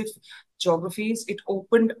inclusive geographies. It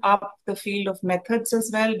opened up the field of methods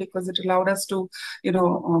as well, because it allowed us to,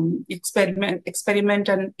 experiment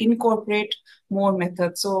and incorporate more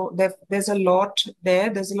methods. So there's a lot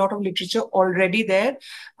there. There's a lot of literature already there.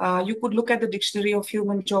 You could look at the Dictionary of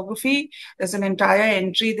Human Geography. There's an entire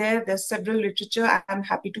entry there. There's several literature I'm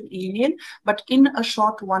happy to email, but in a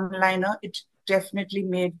short one-liner, it definitely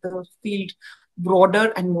made the field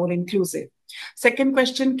broader and more inclusive. Second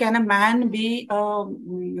question, can a man be a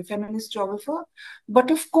feminist geographer?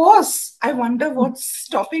 But of course, I wonder what's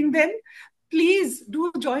stopping them. Please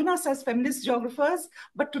do join us as feminist geographers.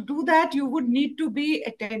 But to do that, you would need to be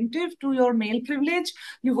attentive to your male privilege.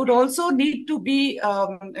 You would also need to be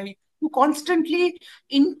to constantly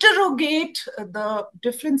interrogate the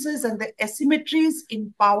differences and the asymmetries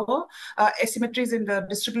in power, asymmetries in the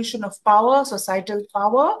distribution of power, societal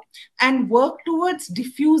power, and work towards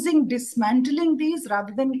diffusing, dismantling these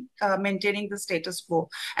rather than maintaining the status quo.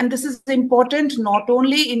 And this is important not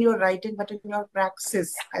only in your writing, but in your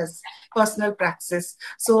praxis as personal praxis.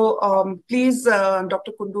 So please,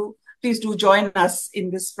 Dr. Kundu, please do join us in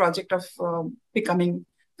this project of becoming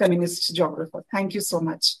feminist geographer. Thank you so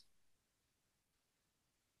much.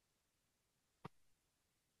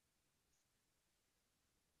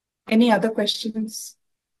 Any other questions?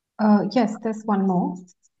 Yes, there's one more.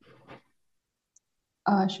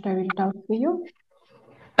 Should I read it out for you?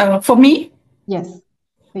 For me? Yes,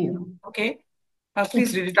 for you. Okay.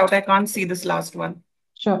 Please read it out. I can't see this last one.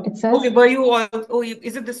 Sure, it says... Okay, were you all... Oh,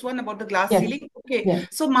 is it this one about the glass ceiling? Okay, yes.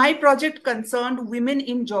 So my project concerned women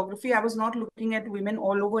in geography. I was not looking at women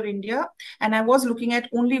all over India, and I was looking at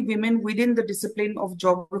only women within the discipline of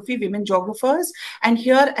geography, women geographers. And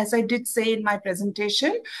here, as I did say in my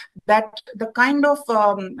presentation, that the kind of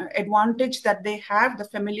advantage that they have, the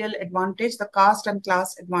familial advantage, the caste and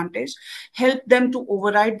class advantage, helped them to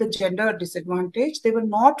override the gender disadvantage. They were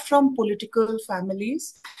not from political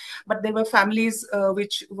families, but they were families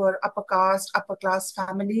which were upper caste, upper class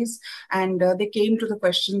families, and they came to the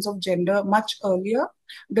questions of gender much earlier.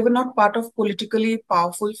 They were not part of politically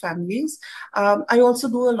powerful families. I also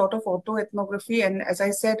do a lot of autoethnography, and as I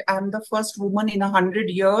said, I'm the first woman in 100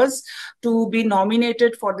 years to be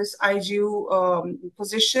nominated for this IGU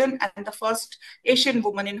position, and the first Asian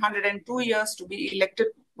woman in 102 years to be elected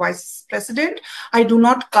vice president. I do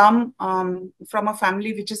not come from a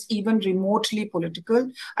family which is even remotely political.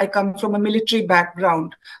 I come from a military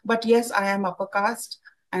background. But yes, I am upper caste.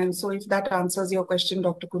 And so if that answers your question,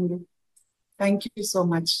 Dr. Kundu, thank you so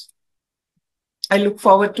much. I look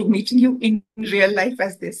forward to meeting you in real life,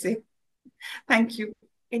 as they say. Thank you.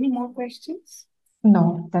 Any more questions?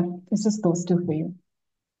 No, it's just those two for you.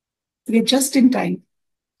 We're just in time.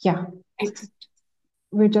 Yeah.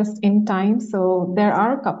 We're just in time. So there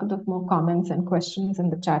are a couple of more comments and questions in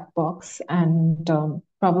the chat box, and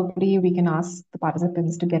probably we can ask the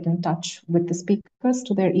participants to get in touch with the speakers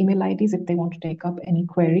to their email IDs if they want to take up any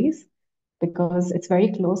queries, because it's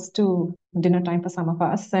very close to dinner time for some of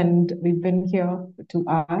us, and we've been here for 2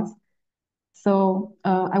 hours. So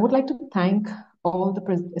I would like to thank all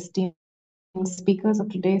the esteemed speakers of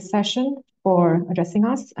today's session for addressing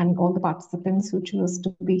us, and all the participants who chose to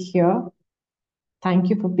be here.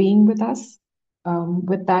 Thank you for being with us.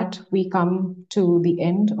 With that, we come to the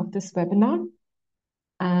end of this webinar,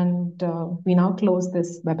 and we now close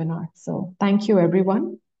this webinar. So thank you,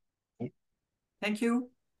 everyone. Thank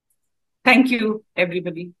you. Thank you,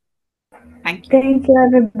 everybody. Thank you. Thank you,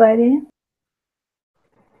 everybody.